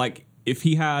times. Like if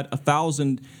he had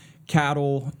 1,000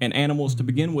 cattle and animals to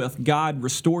begin with, God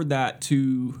restored that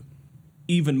to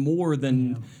even more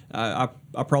than I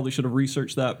probably should have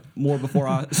researched that more before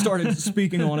I started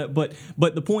speaking on it. But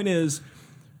the point is,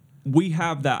 we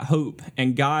have that hope,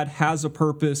 and God has a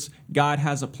purpose, God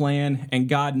has a plan, and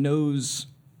God knows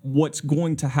what's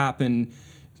going to happen.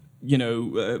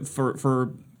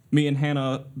 For me and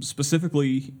Hannah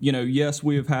specifically, yes,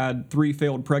 we have had 3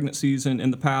 failed pregnancies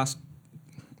in the past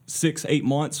 6-8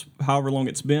 months, however long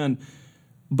it's been.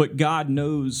 But God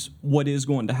knows what is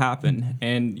going to happen,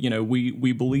 and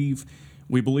we believe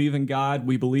in God.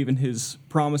 We believe in His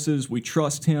promises. We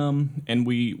trust Him, and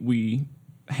we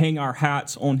hang our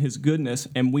hats on His goodness.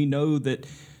 And we know that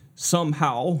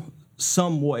somehow,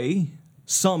 some way,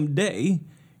 someday,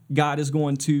 God is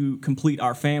going to complete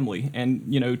our family.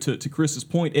 And to Chris's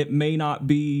point, it may not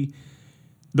be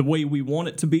the way we want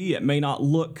it to be. It may not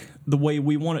look the way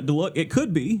we want it to look. It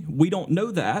could be. We don't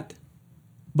know that,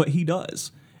 but He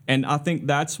does. And I think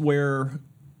that's where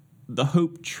the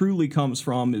hope truly comes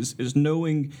from, is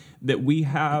knowing that we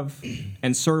have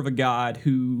and serve a God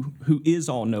who is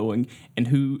all-knowing and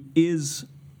who is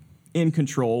in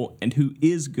control and who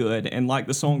is good. And like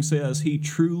the song says, He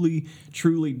truly,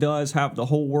 truly does have the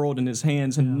whole world in His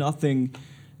hands, and nothing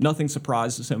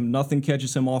surprises Him. Nothing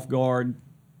catches Him off guard.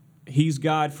 He's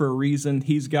God for a reason.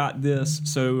 He's got this.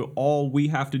 So all we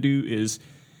have to do is,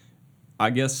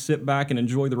 I guess, sit back and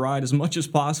enjoy the ride as much as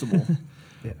possible.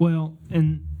 Yeah. Well,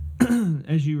 and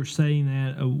as you were saying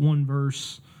that, one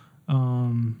verse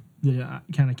that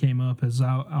kind of came up as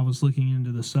I was looking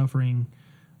into the suffering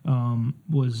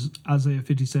was Isaiah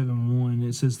 57:1.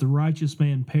 It says, "The righteous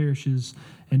man perishes,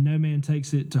 and no man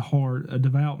takes it to heart. And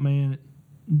devout men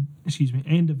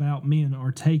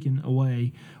are taken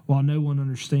away, while no one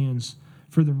understands.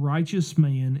 For the righteous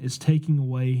man is taken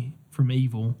away from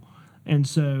evil." And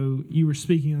so you were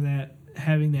speaking of that,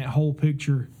 having that whole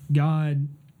picture. God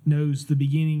knows the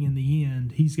beginning and the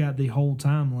end. He's got the whole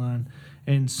timeline.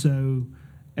 And so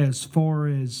as far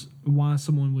as why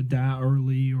someone would die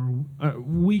early, or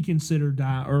we consider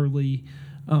die early,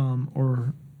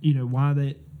 or why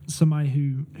that somebody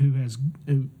who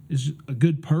is a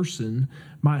good person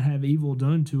might have evil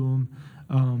done to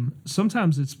them,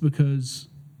 sometimes it's because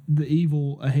the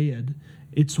evil ahead,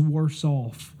 it's worse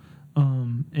off.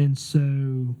 And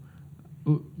so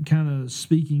kind of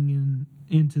speaking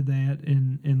into that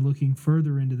and looking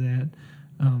further into that,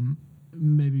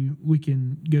 maybe we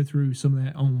can go through some of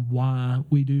that on why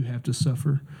we do have to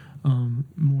suffer,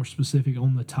 more specific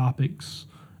on the topics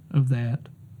of that.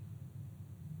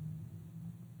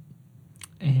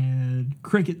 And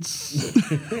crickets.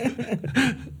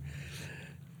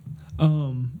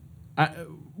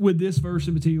 With this verse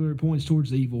in particular, it points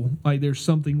towards evil. Like there's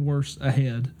something worse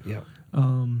ahead. Yeah.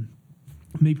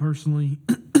 Me personally,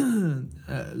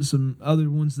 some other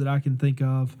ones that I can think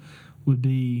of would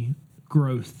be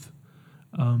growth.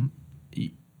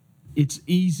 It's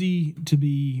easy to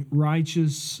be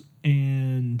righteous,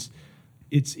 and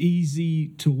it's easy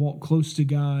to walk close to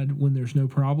God when there's no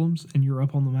problems and you're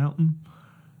up on the mountain,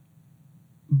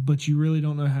 but you really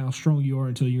don't know how strong you are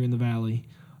until you're in the valley.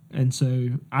 And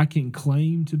so I can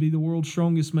claim to be the world's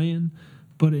strongest man,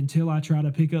 but until I try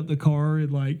to pick up the car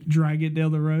and drag it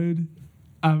down the road,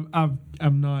 I'm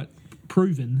not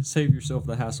proven. Save yourself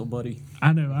the hassle, buddy.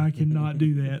 I know I cannot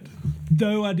do that.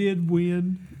 Though I did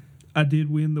win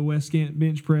the West Kent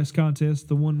bench press contest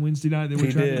the one Wednesday night that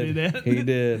we tried to do that. He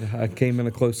did. I came in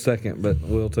a close second, but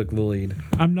Will took the lead.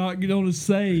 I'm not going to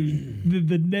say that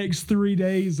the next 3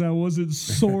 days I wasn't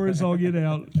sore as all get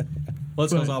out. Well,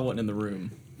 that's because I wasn't in the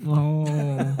room.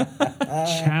 Oh,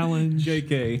 challenge.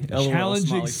 JK. LOL,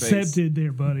 challenge accepted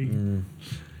there, buddy.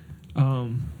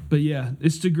 But yeah,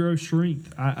 it's to grow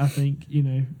strength, I think,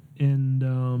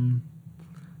 and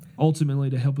ultimately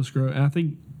to help us grow. And I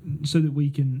think so that we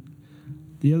can.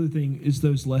 The other thing is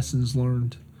those lessons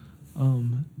learned.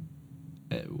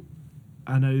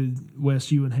 I know,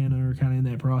 Wes, you and Hannah are kind of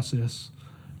in that process,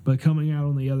 but coming out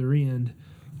on the other end,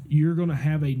 you're going to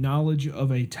have a knowledge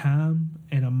of a time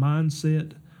and a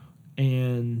mindset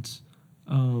and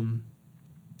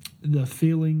the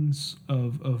feelings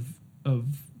of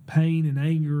pain and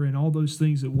anger and all those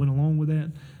things that went along with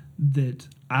that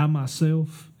I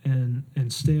myself and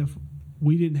Steph,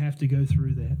 we didn't have to go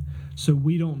through that. So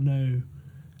we don't know.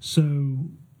 So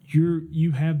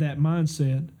you have that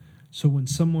mindset. So when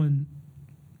someone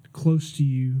close to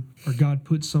you or God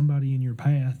puts somebody in your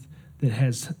path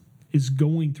that is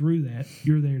going through that,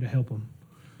 you're there to help them.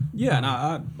 Yeah, and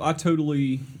I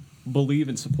totally believe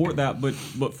and support that, but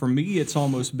for me, it's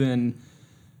almost been.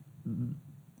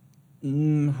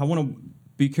 I want to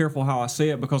be careful how I say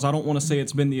it because I don't want to say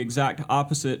it's been the exact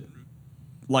opposite,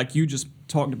 like you just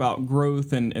talked about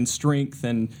growth and strength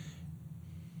and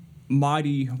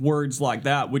mighty words like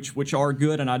that, which are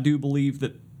good, and I do believe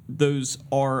that those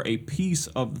are a piece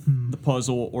of the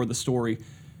puzzle or the story.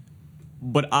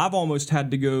 But I've almost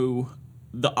had to go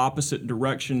the opposite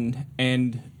direction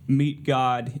and meet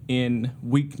God in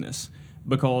weakness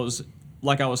because,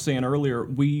 like I was saying earlier,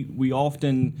 we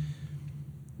often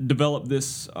develop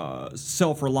this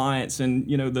self-reliance and,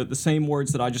 the same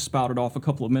words that I just spouted off a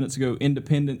couple of minutes ago,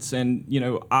 independence and,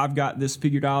 I've got this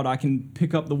figured out. I can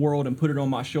pick up the world and put it on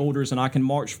my shoulders and I can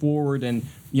march forward and,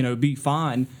 be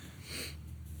fine.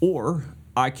 Or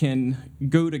I can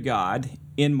go to God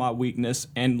in my weakness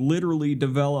and literally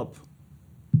develop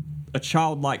a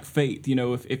childlike faith.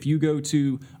 If you go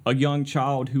to a young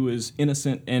child who is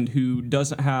innocent and who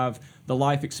doesn't have the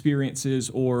life experiences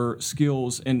or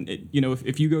skills, and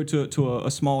if you go to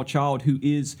a small child who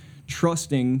is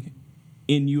trusting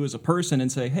in you as a person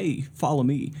and say, hey, follow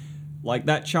me, like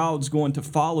that child's going to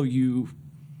follow you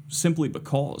simply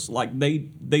because, like, they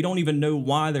don't even know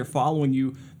why they're following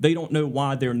you. They don't know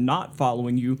why they're not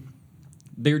following you.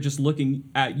 They're just looking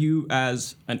at you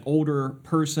as an older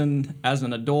person, as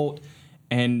an adult,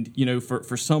 and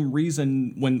for some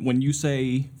reason when you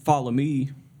say follow me,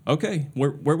 okay,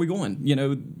 where are we going?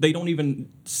 They don't even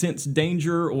sense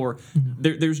danger or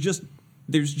there's just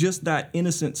that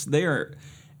innocence there.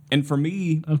 And for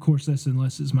me, of course, that's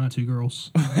unless it's my two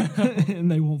girls,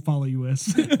 and they won't follow you,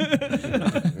 Wes.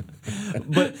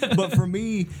 but for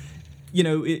me,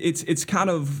 it's kind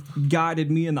of guided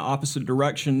me in the opposite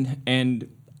direction, and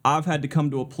I've had to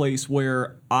come to a place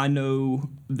where I know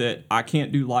that I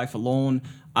can't do life alone.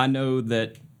 I know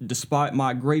that despite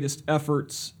my greatest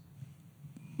efforts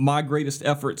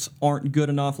aren't good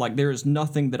enough. Like, there is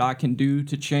nothing that I can do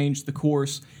to change the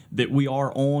course that we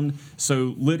are on.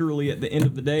 So literally at the end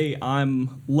of the day,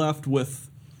 I'm left with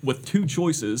two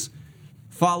choices: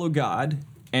 follow God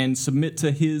and submit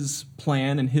to his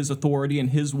plan and his authority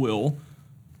and his will,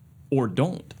 or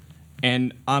don't.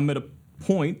 And I'm at a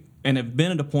point, and have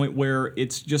been at a point, where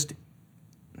it's just,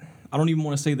 I don't even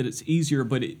want to say that it's easier,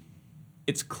 but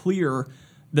it's clear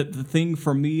that the thing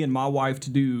for me and my wife to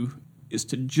do is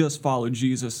to just follow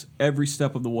Jesus every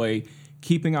step of the way,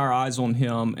 keeping our eyes on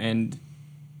him and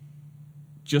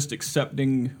just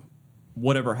accepting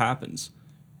whatever happens.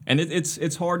 And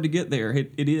it's hard to get there.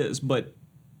 It is, but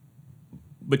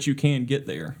you can get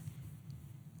there.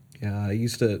 Yeah, I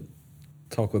used to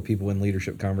talk with people in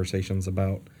leadership conversations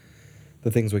about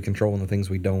the things we control and the things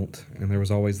we don't. And there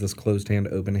was always this closed hand,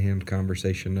 open hand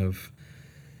conversation of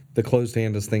the closed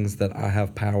hand is things that I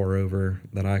have power over,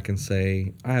 that I can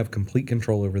say, I have complete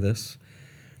control over this.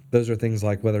 Those are things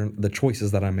like whether the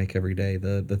choices that I make every day,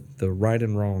 the right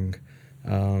and wrong,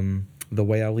 the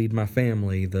way I lead my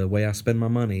family, the way I spend my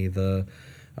money, the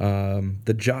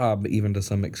job, even to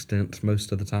some extent,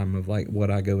 most of the time, of like what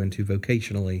I go into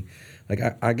vocationally. Like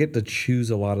I get to choose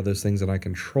a lot of those things and I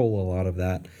control a lot of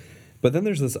that. But then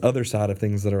there's this other side of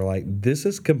things that are like, this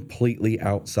is completely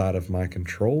outside of my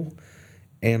control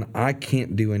and I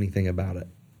can't do anything about it.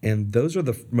 And those are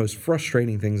the most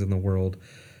frustrating things in the world,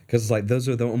 because it's like those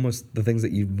are almost the things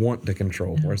that you want to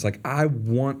control. Where it's like, I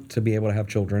want to be able to have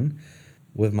children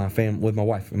with my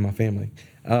wife and my family,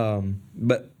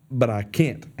 but I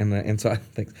can't, and so I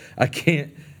think I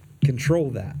can't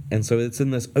control that. And so it's in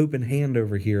this open hand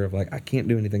over here of like, I can't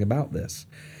do anything about this.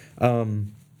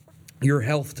 Your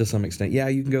health, to some extent, yeah,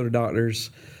 you can go to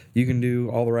doctors. You can do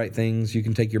all the right things. You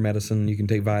can take your medicine. You can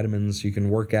take vitamins. You can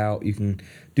work out. You can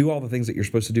do all the things that you're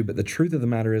supposed to do. But the truth of the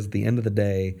matter is, at the end of the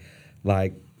day,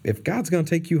 like, if God's going to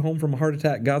take you home from a heart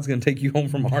attack, God's going to take you home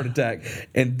from a heart attack.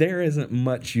 And there isn't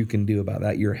much you can do about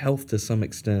that. Your health, to some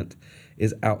extent,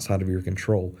 is outside of your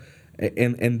control.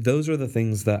 And those are the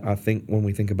things that I think when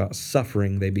we think about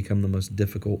suffering, they become the most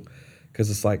difficult, because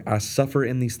it's like I suffer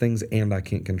in these things and I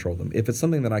can't control them. If it's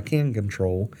something that I can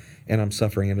control and I'm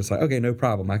suffering, and it's like, okay, no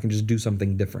problem, I can just do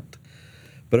something different.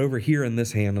 But over here in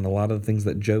this hand, and a lot of the things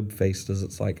that Job faced, is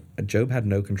it's like Job had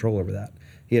no control over that.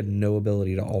 He had no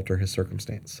ability to alter his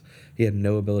circumstance. He had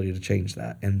no ability to change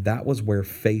that. And that was where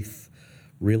faith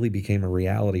really became a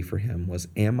reality for him, was,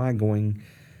 am I going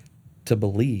to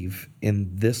believe in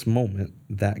this moment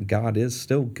that God is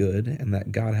still good and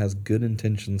that God has good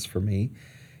intentions for me,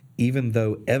 even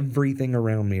though everything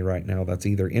around me right now that's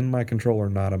either in my control or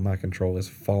not in my control is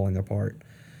falling apart.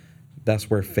 That's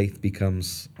where faith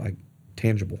becomes like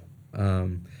tangible.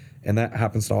 And that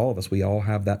happens to all of us. We all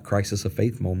have that crisis of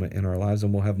faith moment in our lives,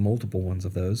 and we'll have multiple ones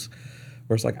of those,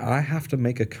 where it's like, I have to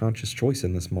make a conscious choice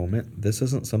in this moment. This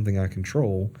isn't something I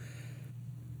control,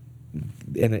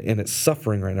 and it's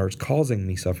suffering right now, or it's causing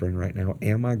me suffering right now.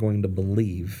 Am I going to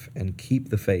believe and keep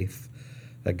the faith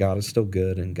that God is still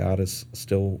good and God is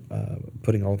still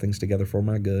putting all things together for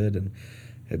my good, and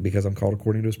because I'm called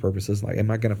according to his purposes? Like, am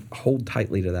I going to hold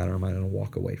tightly to that, or am I going to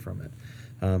walk away from it?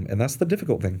 And that's the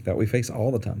difficult thing that we face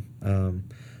all the time.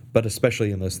 But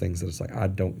especially in those things that it's like, I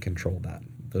don't control that.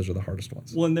 Those are the hardest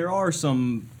ones. Well, and there are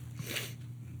some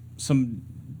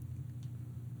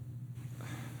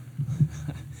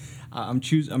I'm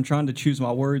trying to choose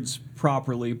my words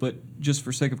properly, but just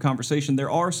for sake of conversation,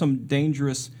 there are some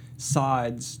dangerous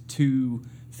sides to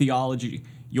theology.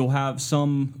 You'll have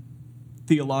some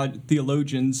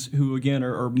theologians who, again,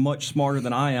 are much smarter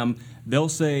than I am. They'll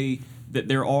say that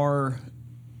there are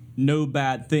no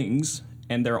bad things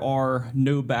and there are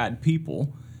no bad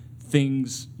people.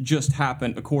 Things just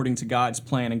happen according to God's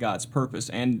plan and God's purpose.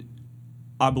 And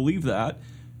I believe that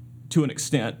to an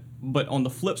extent. But on the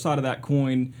flip side of that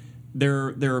coin,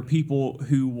 there are people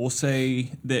who will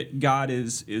say that God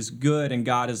is good and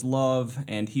God is love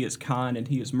and he is kind and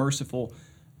he is merciful.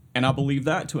 And I believe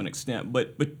that to an extent.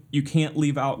 But you can't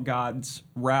leave out God's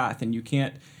wrath, and you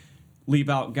can't leave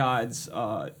out God's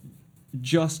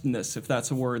justness, if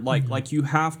that's a word. Like you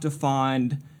have to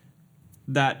find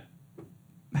that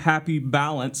happy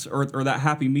balance or that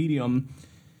happy medium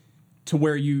to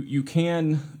where you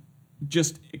can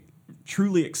just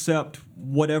truly accept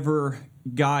whatever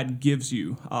God gives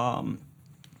you.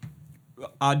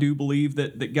 I do believe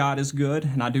that God is good,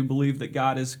 and I do believe that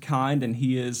God is kind, and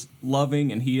he is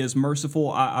loving, and he is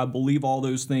merciful. I believe all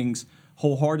those things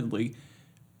wholeheartedly.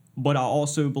 But I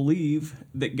also believe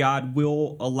that God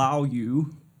will allow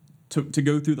you to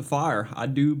go through the fire. I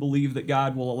do believe that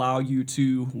God will allow you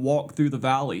to walk through the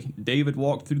valley. David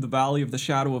walked through the valley of the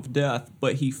shadow of death,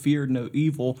 but he feared no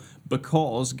evil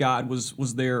because God was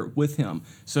there with him.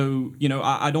 So,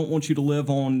 I don't want you to live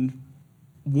on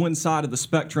one side of the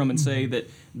spectrum and say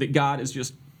that God is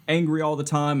just angry all the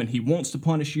time and he wants to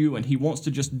punish you and he wants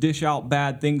to just dish out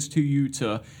bad things to you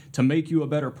to make you a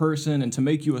better person and to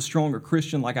make you a stronger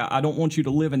Christian. Like, I don't want you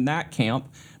to live in that camp,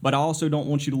 but I also don't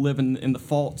want you to live in the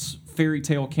false fairy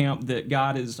tale camp that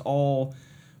God is all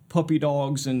puppy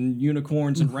dogs and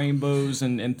unicorns and rainbows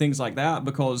and things like that,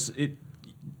 because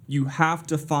you have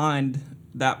to find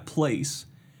that place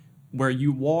where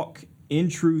you walk in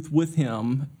truth with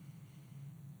him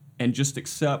and just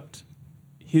accept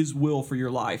his will for your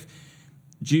life.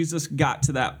 Jesus got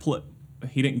to that place.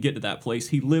 He didn't get to that place.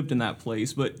 He lived in that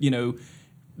place. But,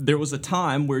 there was a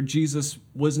time where Jesus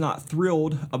was not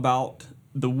thrilled about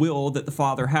the will that the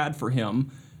Father had for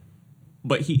him.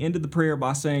 But he ended the prayer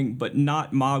by saying, "But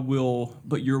not my will,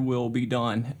 but your will be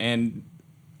done." And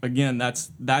again,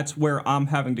 that's where I'm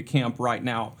having to camp right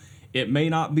now. It may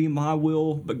not be my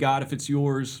will, but God, if it's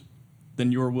yours,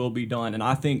 then your will be done. And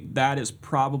I think that is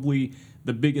probably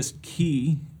the biggest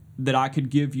key that I could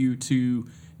give you to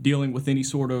dealing with any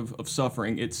sort of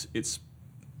suffering. It's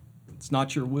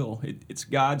not your will. It's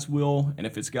God's will, and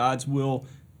if it's God's will,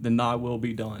 then thy will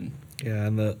be done. Yeah,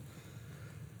 and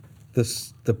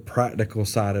the practical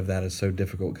side of that is so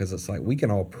difficult, because it's like we can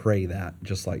all pray that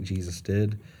just like Jesus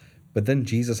did, but then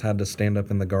Jesus had to stand up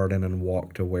in the garden and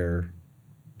walk to where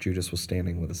Judas was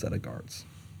standing with a set of guards.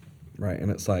 Right,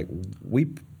 and it's like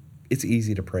it's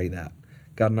easy to pray that,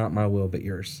 God, not my will but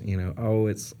yours. Oh,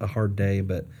 it's a hard day,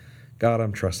 but God,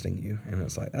 I'm trusting you. And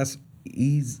it's like, that's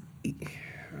easy.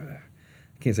 I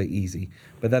can't say easy,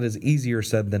 but that is easier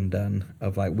said than done.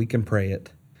 Of like, we can pray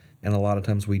it, and a lot of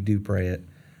times we do pray it,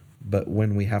 but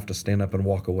when we have to stand up and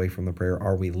walk away from the prayer,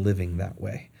 are we living that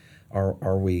way?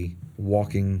 Are we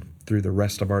walking through the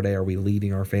rest of our day? Are we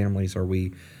leading our families? Are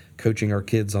we coaching our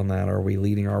kids on that? Are we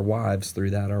leading our wives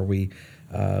through that? Are we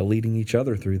leading each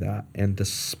other through that and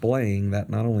displaying that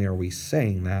not only are we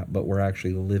saying that, but we're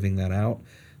actually living that out?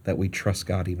 that we trust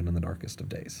God even in the darkest of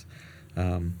days.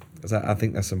 'Cause I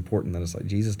think that's important, that it's like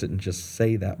Jesus didn't just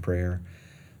say that prayer,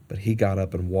 but he got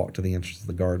up and walked to the entrance of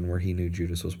the garden where he knew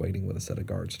Judas was waiting with a set of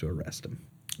guards to arrest him.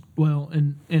 Well,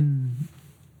 and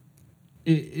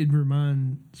it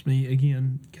reminds me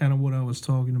again, kind of what I was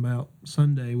talking about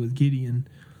Sunday with Gideon.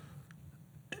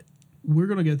 We're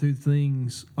going to go through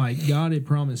things like God had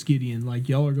promised Gideon, like,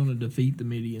 y'all are going to defeat the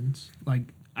Midians.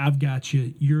 Like, I've got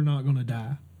you. You're not going to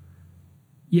die.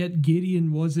 Yet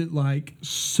Gideon wasn't, like,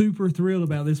 super thrilled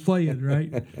about this plan,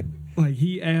 right? Like,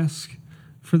 he asked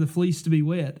for the fleece to be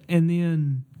wet, and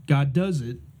then God does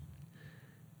it.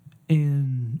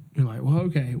 And you're like, well,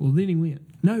 okay. Well, then he went.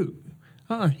 No.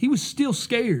 He was still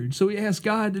scared, so he asked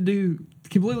God to do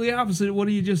completely opposite of what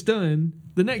he had just done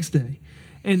the next day.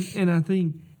 And I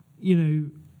think,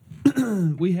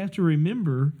 we have to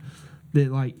remember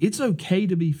that, like, it's okay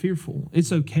to be fearful.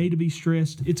 It's okay to be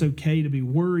stressed. It's okay to be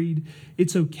worried.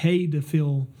 It's okay to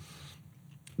feel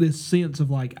this sense of,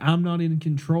 like, I'm not in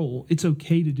control. It's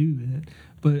okay to do that.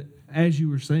 But as you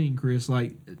were saying, Chris,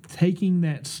 like, taking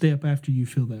that step after you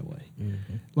feel that way,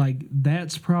 like,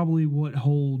 that's probably what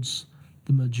holds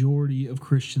the majority of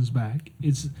Christians back.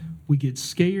 It's we get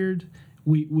scared.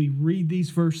 We read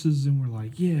these verses and we're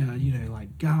like, yeah,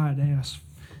 like, God asked,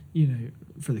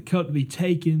 for the cup to be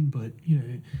taken, but,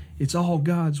 it's all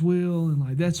God's will, and,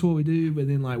 like, that's what we do. But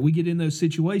then, like, we get in those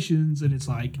situations and it's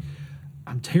like,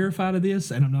 I'm terrified of this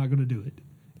and I'm not going to do it,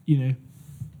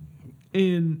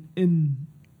 And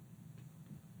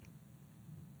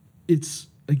it's,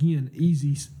 again,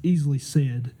 easily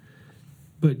said,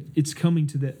 but it's coming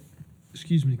to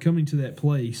that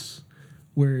place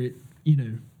where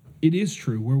it is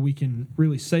true, where we can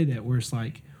really say that, where it's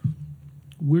like,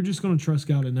 we're just going to trust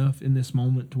God enough in this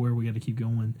moment to where we got to keep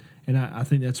going. And I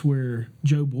think that's where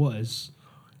Job was.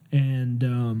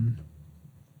 And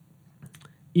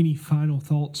any final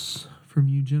thoughts from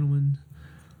you, gentlemen?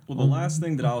 Well, the last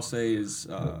thing that I'll say is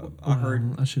I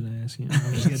heard... I shouldn't ask you.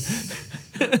 I'm just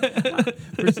kidding.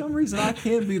 For some reason, I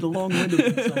can be the long-winded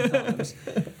one sometimes.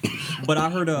 But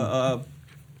I heard a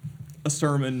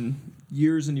sermon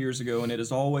years and years ago, and it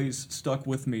has always stuck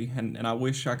with me, and I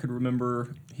wish I could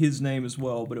remember his name as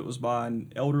well, but it was by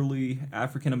an elderly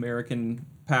African-American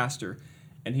pastor,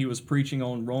 and he was preaching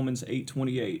on Romans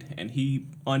 8:28, and he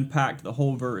unpacked the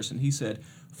whole verse, and he said,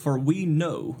 "For we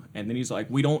know," and then he's like,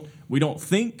 we don't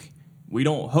think, we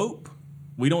don't hope,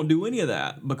 we don't do any of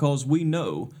that, because we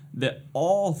know that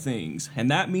all things,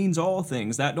 and that means all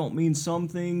things, that don't mean some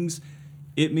things,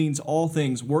 it means all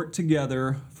things work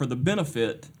together for the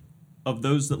benefit of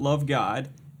those that love God.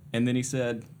 And then he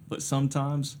said, but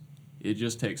sometimes it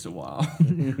just takes a while.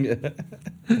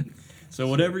 So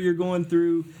whatever you're going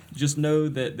through, just know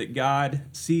that God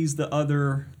sees the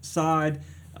other side.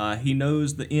 He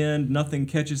knows the end. Nothing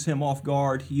catches him off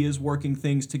guard. He is working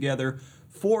things together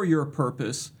for your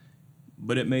purpose,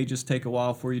 but it may just take a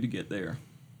while for you to get there.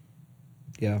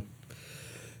 Yeah.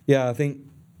 Yeah, I think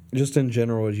just in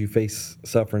general, as you face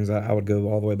sufferings, I would go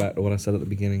all the way back to what I said at the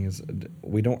beginning, is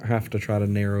we don't have to try to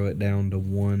narrow it down to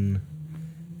one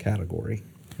category.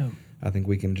 Oh. I think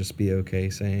we can just be okay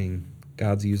saying,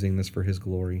 God's using this for his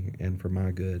glory and for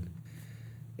my good,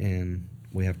 and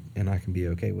I can be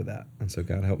okay with that. And so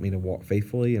God, help me to walk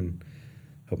faithfully and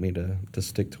help me to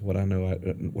stick to what I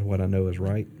know is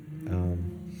right.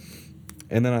 And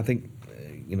then I think,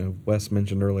 Wes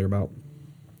mentioned earlier about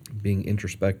being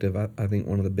introspective. I think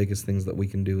one of the biggest things that we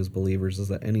can do as believers is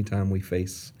that anytime we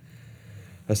face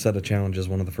a set of challenges,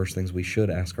 one of the first things we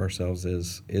should ask ourselves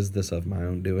is this of my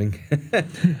own doing?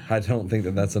 I don't think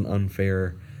that that's an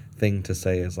unfair thing to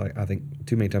say. Is like, I think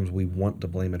too many times we want to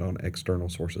blame it on external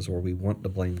sources, or we want to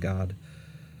blame God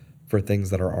for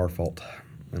things that are our fault.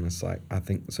 And it's like, I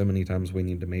think so many times we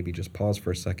need to maybe just pause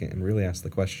for a second and really ask the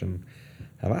question,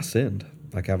 have I sinned?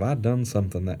 Like, have I done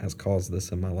something that has caused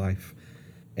this in my life?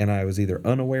 And I was either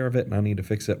unaware of it and I need to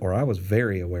fix it, or I was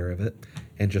very aware of it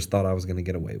and just thought I was going to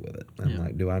get away with it. And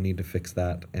like, do I need to fix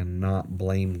that and not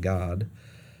blame God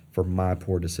for my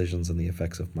poor decisions and the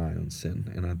effects of my own sin?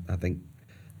 And I think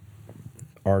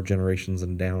our generations,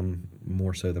 and down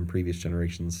more so than previous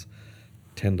generations,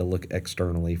 tend to look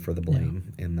externally for the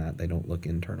blame in that they don't look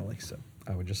internally. So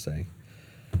I would just say,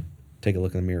 take a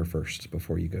look in the mirror first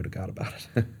before you go to God about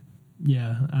it.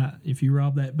 Yeah, if you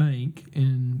rob that bank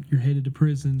and you're headed to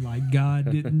prison, like,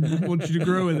 God didn't want you to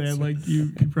grow in that, like,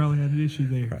 you probably had an issue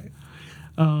there. Right.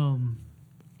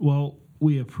 Well,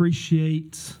 we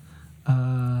appreciate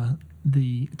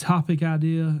the topic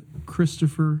idea,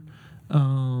 Christopher.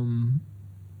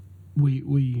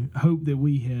 We hope that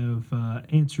we have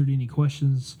answered any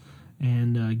questions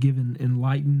and given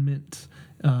enlightenment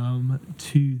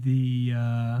to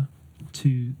the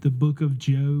book of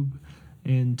Job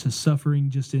and to suffering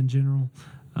just in general.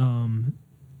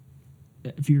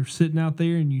 If you're sitting out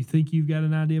there and you think you've got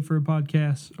an idea for a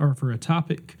podcast or for a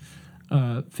topic,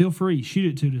 feel free, shoot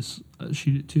it to us.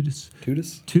 Shoot it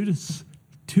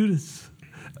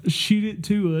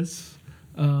to us.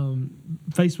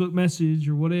 Facebook message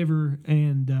or whatever,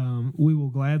 and we will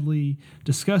gladly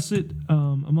discuss it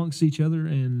amongst each other.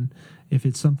 And if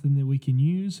it's something that we can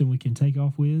use and we can take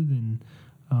off with, and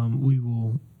we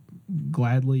will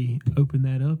gladly open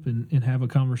that up and have a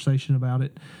conversation about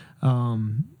it.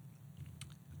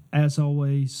 As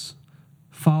always,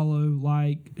 follow,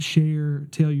 like, share,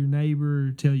 tell your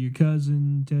neighbor, tell your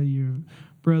cousin, tell your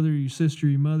brother, your sister,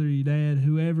 your mother, your dad,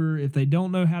 whoever. If they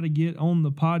don't know how to get on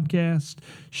the podcast,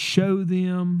 show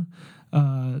them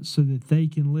so that they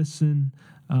can listen.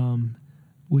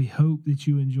 We hope that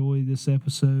you enjoy this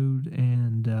episode,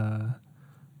 and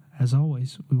as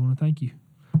always, we want to thank you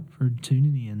for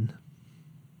tuning in.